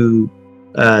to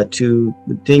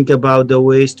think about the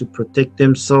ways to protect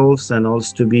themselves and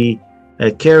also to be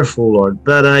careful, Lord.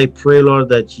 But I pray, Lord,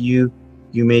 that you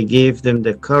may give them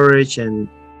the courage and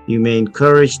you may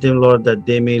encourage them, Lord, that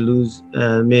they may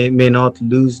not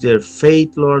lose their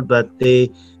faith, Lord, but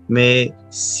they may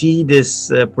see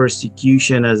this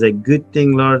persecution as a good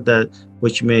thing, Lord,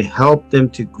 which may help them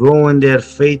to grow in their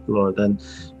faith, Lord. And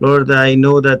Lord, I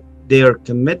know that they are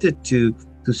committed to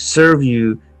serve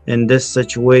you in this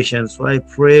situation. So I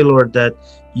pray, Lord, that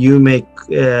you may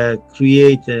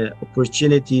create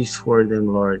opportunities for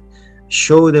them, Lord.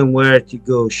 Show them where to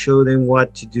go, show them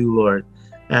what to do, Lord.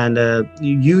 And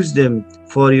you use them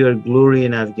for your glory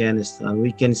in Afghanistan.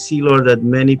 We can see, Lord, that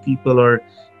many people are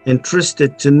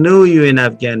interested to know you in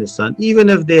Afghanistan, even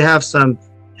if they have some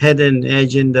hidden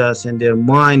agendas in their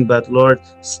mind. But Lord,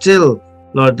 still,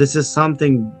 Lord, this is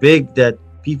something big that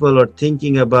people are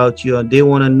thinking about you and they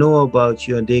want to know about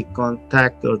you, and they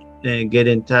contact or get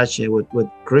in touch with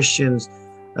Christians.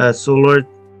 So Lord,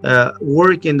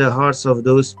 work in the hearts of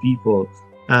those people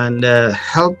and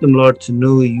help them, Lord, to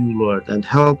know you, Lord, and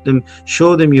help them,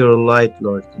 show them your light,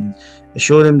 Lord, and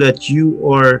show them that you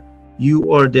are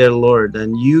their Lord,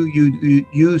 and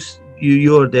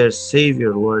you are their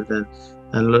Savior, Lord, and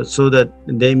Lord, so that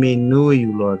they may know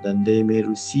you, Lord, and they may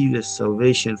receive the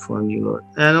salvation from you, Lord.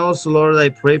 And also, Lord, I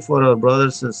pray for our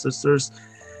brothers and sisters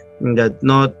that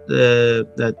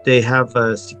they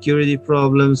have security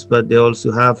problems, but they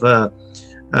also have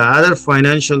other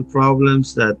financial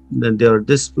problems, that they are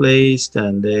displaced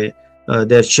and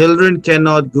their children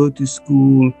cannot go to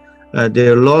school.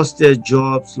 They lost their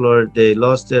jobs, Lord. They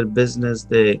lost their business.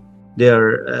 They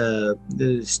are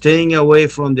staying away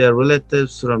from their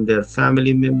relatives, from their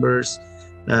family members.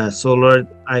 So, Lord,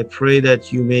 I pray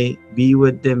that you may be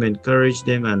with them, encourage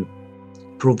them, and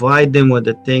provide them with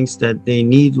the things that they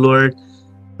need, Lord.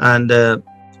 And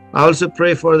I also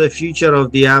pray for the future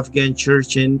of the Afghan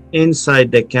church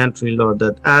inside the country, Lord,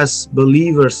 that as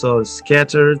believers are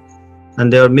scattered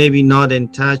and they are maybe not in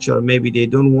touch, or maybe they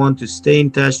don't want to stay in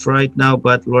touch right now,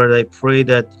 but Lord, I pray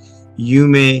that you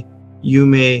may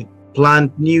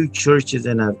plant new churches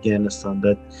in Afghanistan,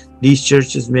 that these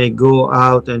churches may go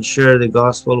out and share the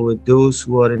gospel with those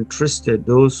who are interested,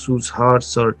 those whose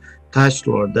hearts are touched,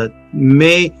 Lord, that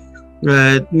may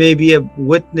may be a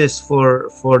witness for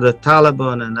the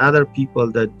Taliban and other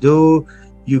people, that though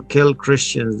you kill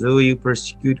Christians, though you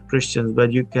persecute Christians,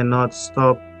 but you cannot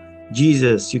stop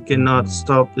Jesus, you cannot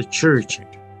stop the church.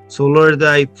 So Lord,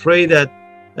 I pray that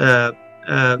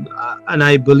and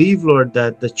I believe, Lord,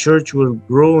 that the church will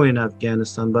grow in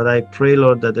Afghanistan, but I pray,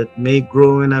 Lord, that it may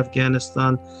grow in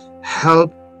Afghanistan.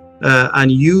 Help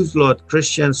and use, Lord,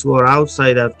 Christians who are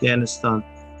outside Afghanistan,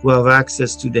 who have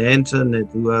access to the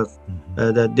internet, who have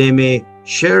that they may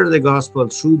share the gospel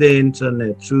through the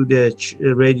internet, through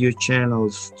the radio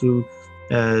channels, through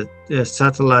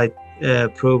satellite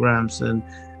programs and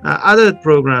other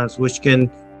programs, which can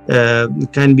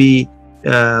be,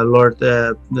 Lord,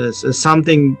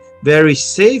 something very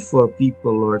safe for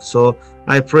people, Lord. So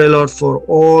I pray, Lord, for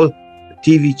all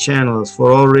TV channels,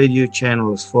 for all radio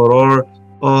channels, for all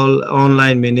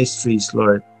online ministries,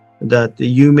 Lord, that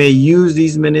you may use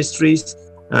these ministries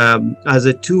as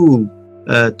a tool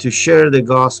to share the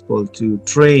gospel, to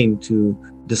train, to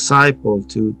disciple,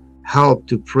 to help,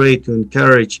 to pray, to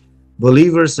encourage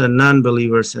believers and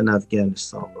non-believers in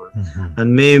Afghanistan, Lord.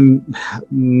 And may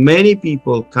many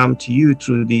people come to you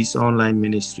through these online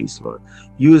ministries, Lord.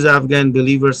 Use Afghan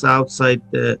believers outside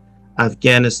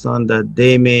Afghanistan, that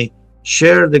they may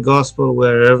share the gospel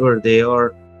wherever they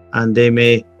are, and they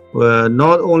may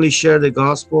not only share the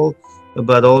gospel,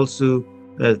 but also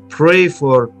pray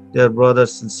for their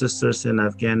brothers and sisters in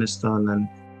Afghanistan,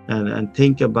 and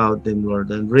think about them,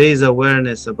 Lord, and raise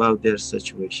awareness about their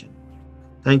situation.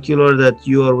 Thank you, Lord, that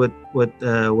you are with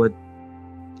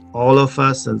all of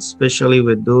us, and especially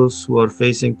with those who are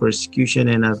facing persecution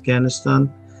in Afghanistan.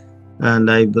 And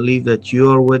I believe that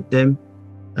you are with them.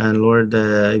 And Lord,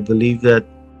 I believe that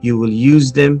you will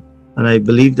use them. And I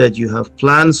believe that you have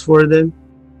plans for them.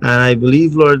 And I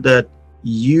believe, Lord, that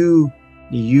you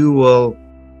will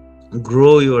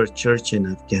grow your church in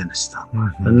Afghanistan.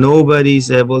 And nobody is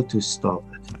able to stop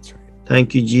it. That's right.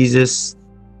 Thank you, Jesus,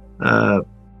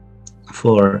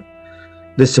 for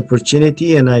this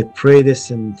opportunity, and I pray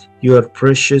this in your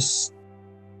precious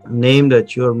name,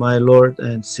 that you are my Lord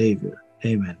and Savior.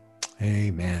 Amen.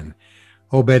 Amen.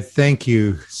 Obed, thank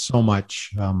you so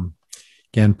much.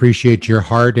 Again, appreciate your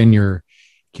heart and your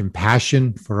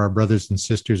compassion for our brothers and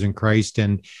sisters in Christ.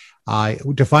 And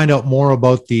to find out more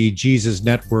about the Jesus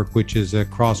Network, which is a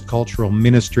cross-cultural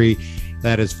ministry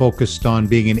that is focused on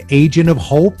being an agent of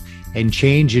hope and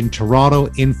change in Toronto,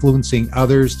 influencing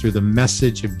others through the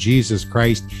message of Jesus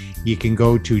Christ, you can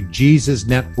go to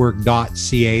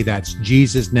jesusnetwork.ca. That's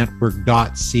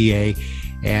jesusnetwork.ca.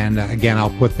 And again, I'll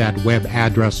put that web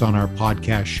address on our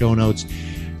podcast show notes.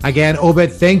 Again, Obed,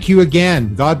 thank you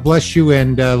again. God bless you,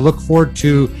 and look forward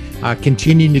to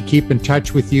continuing to keep in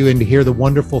touch with you and to hear the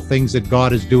wonderful things that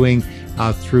God is doing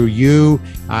through you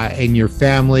and your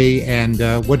family, and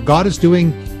what God is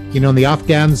doing, in the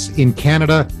Afghans in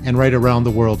Canada and right around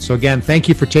the world. So again, thank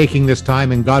you for taking this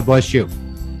time, and God bless you.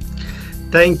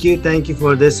 Thank you. Thank you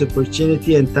for this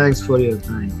opportunity, and thanks for your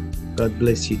time. God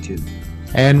bless you too.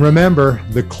 And remember,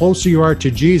 the closer you are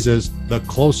to Jesus, the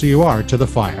closer you are to the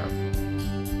fire.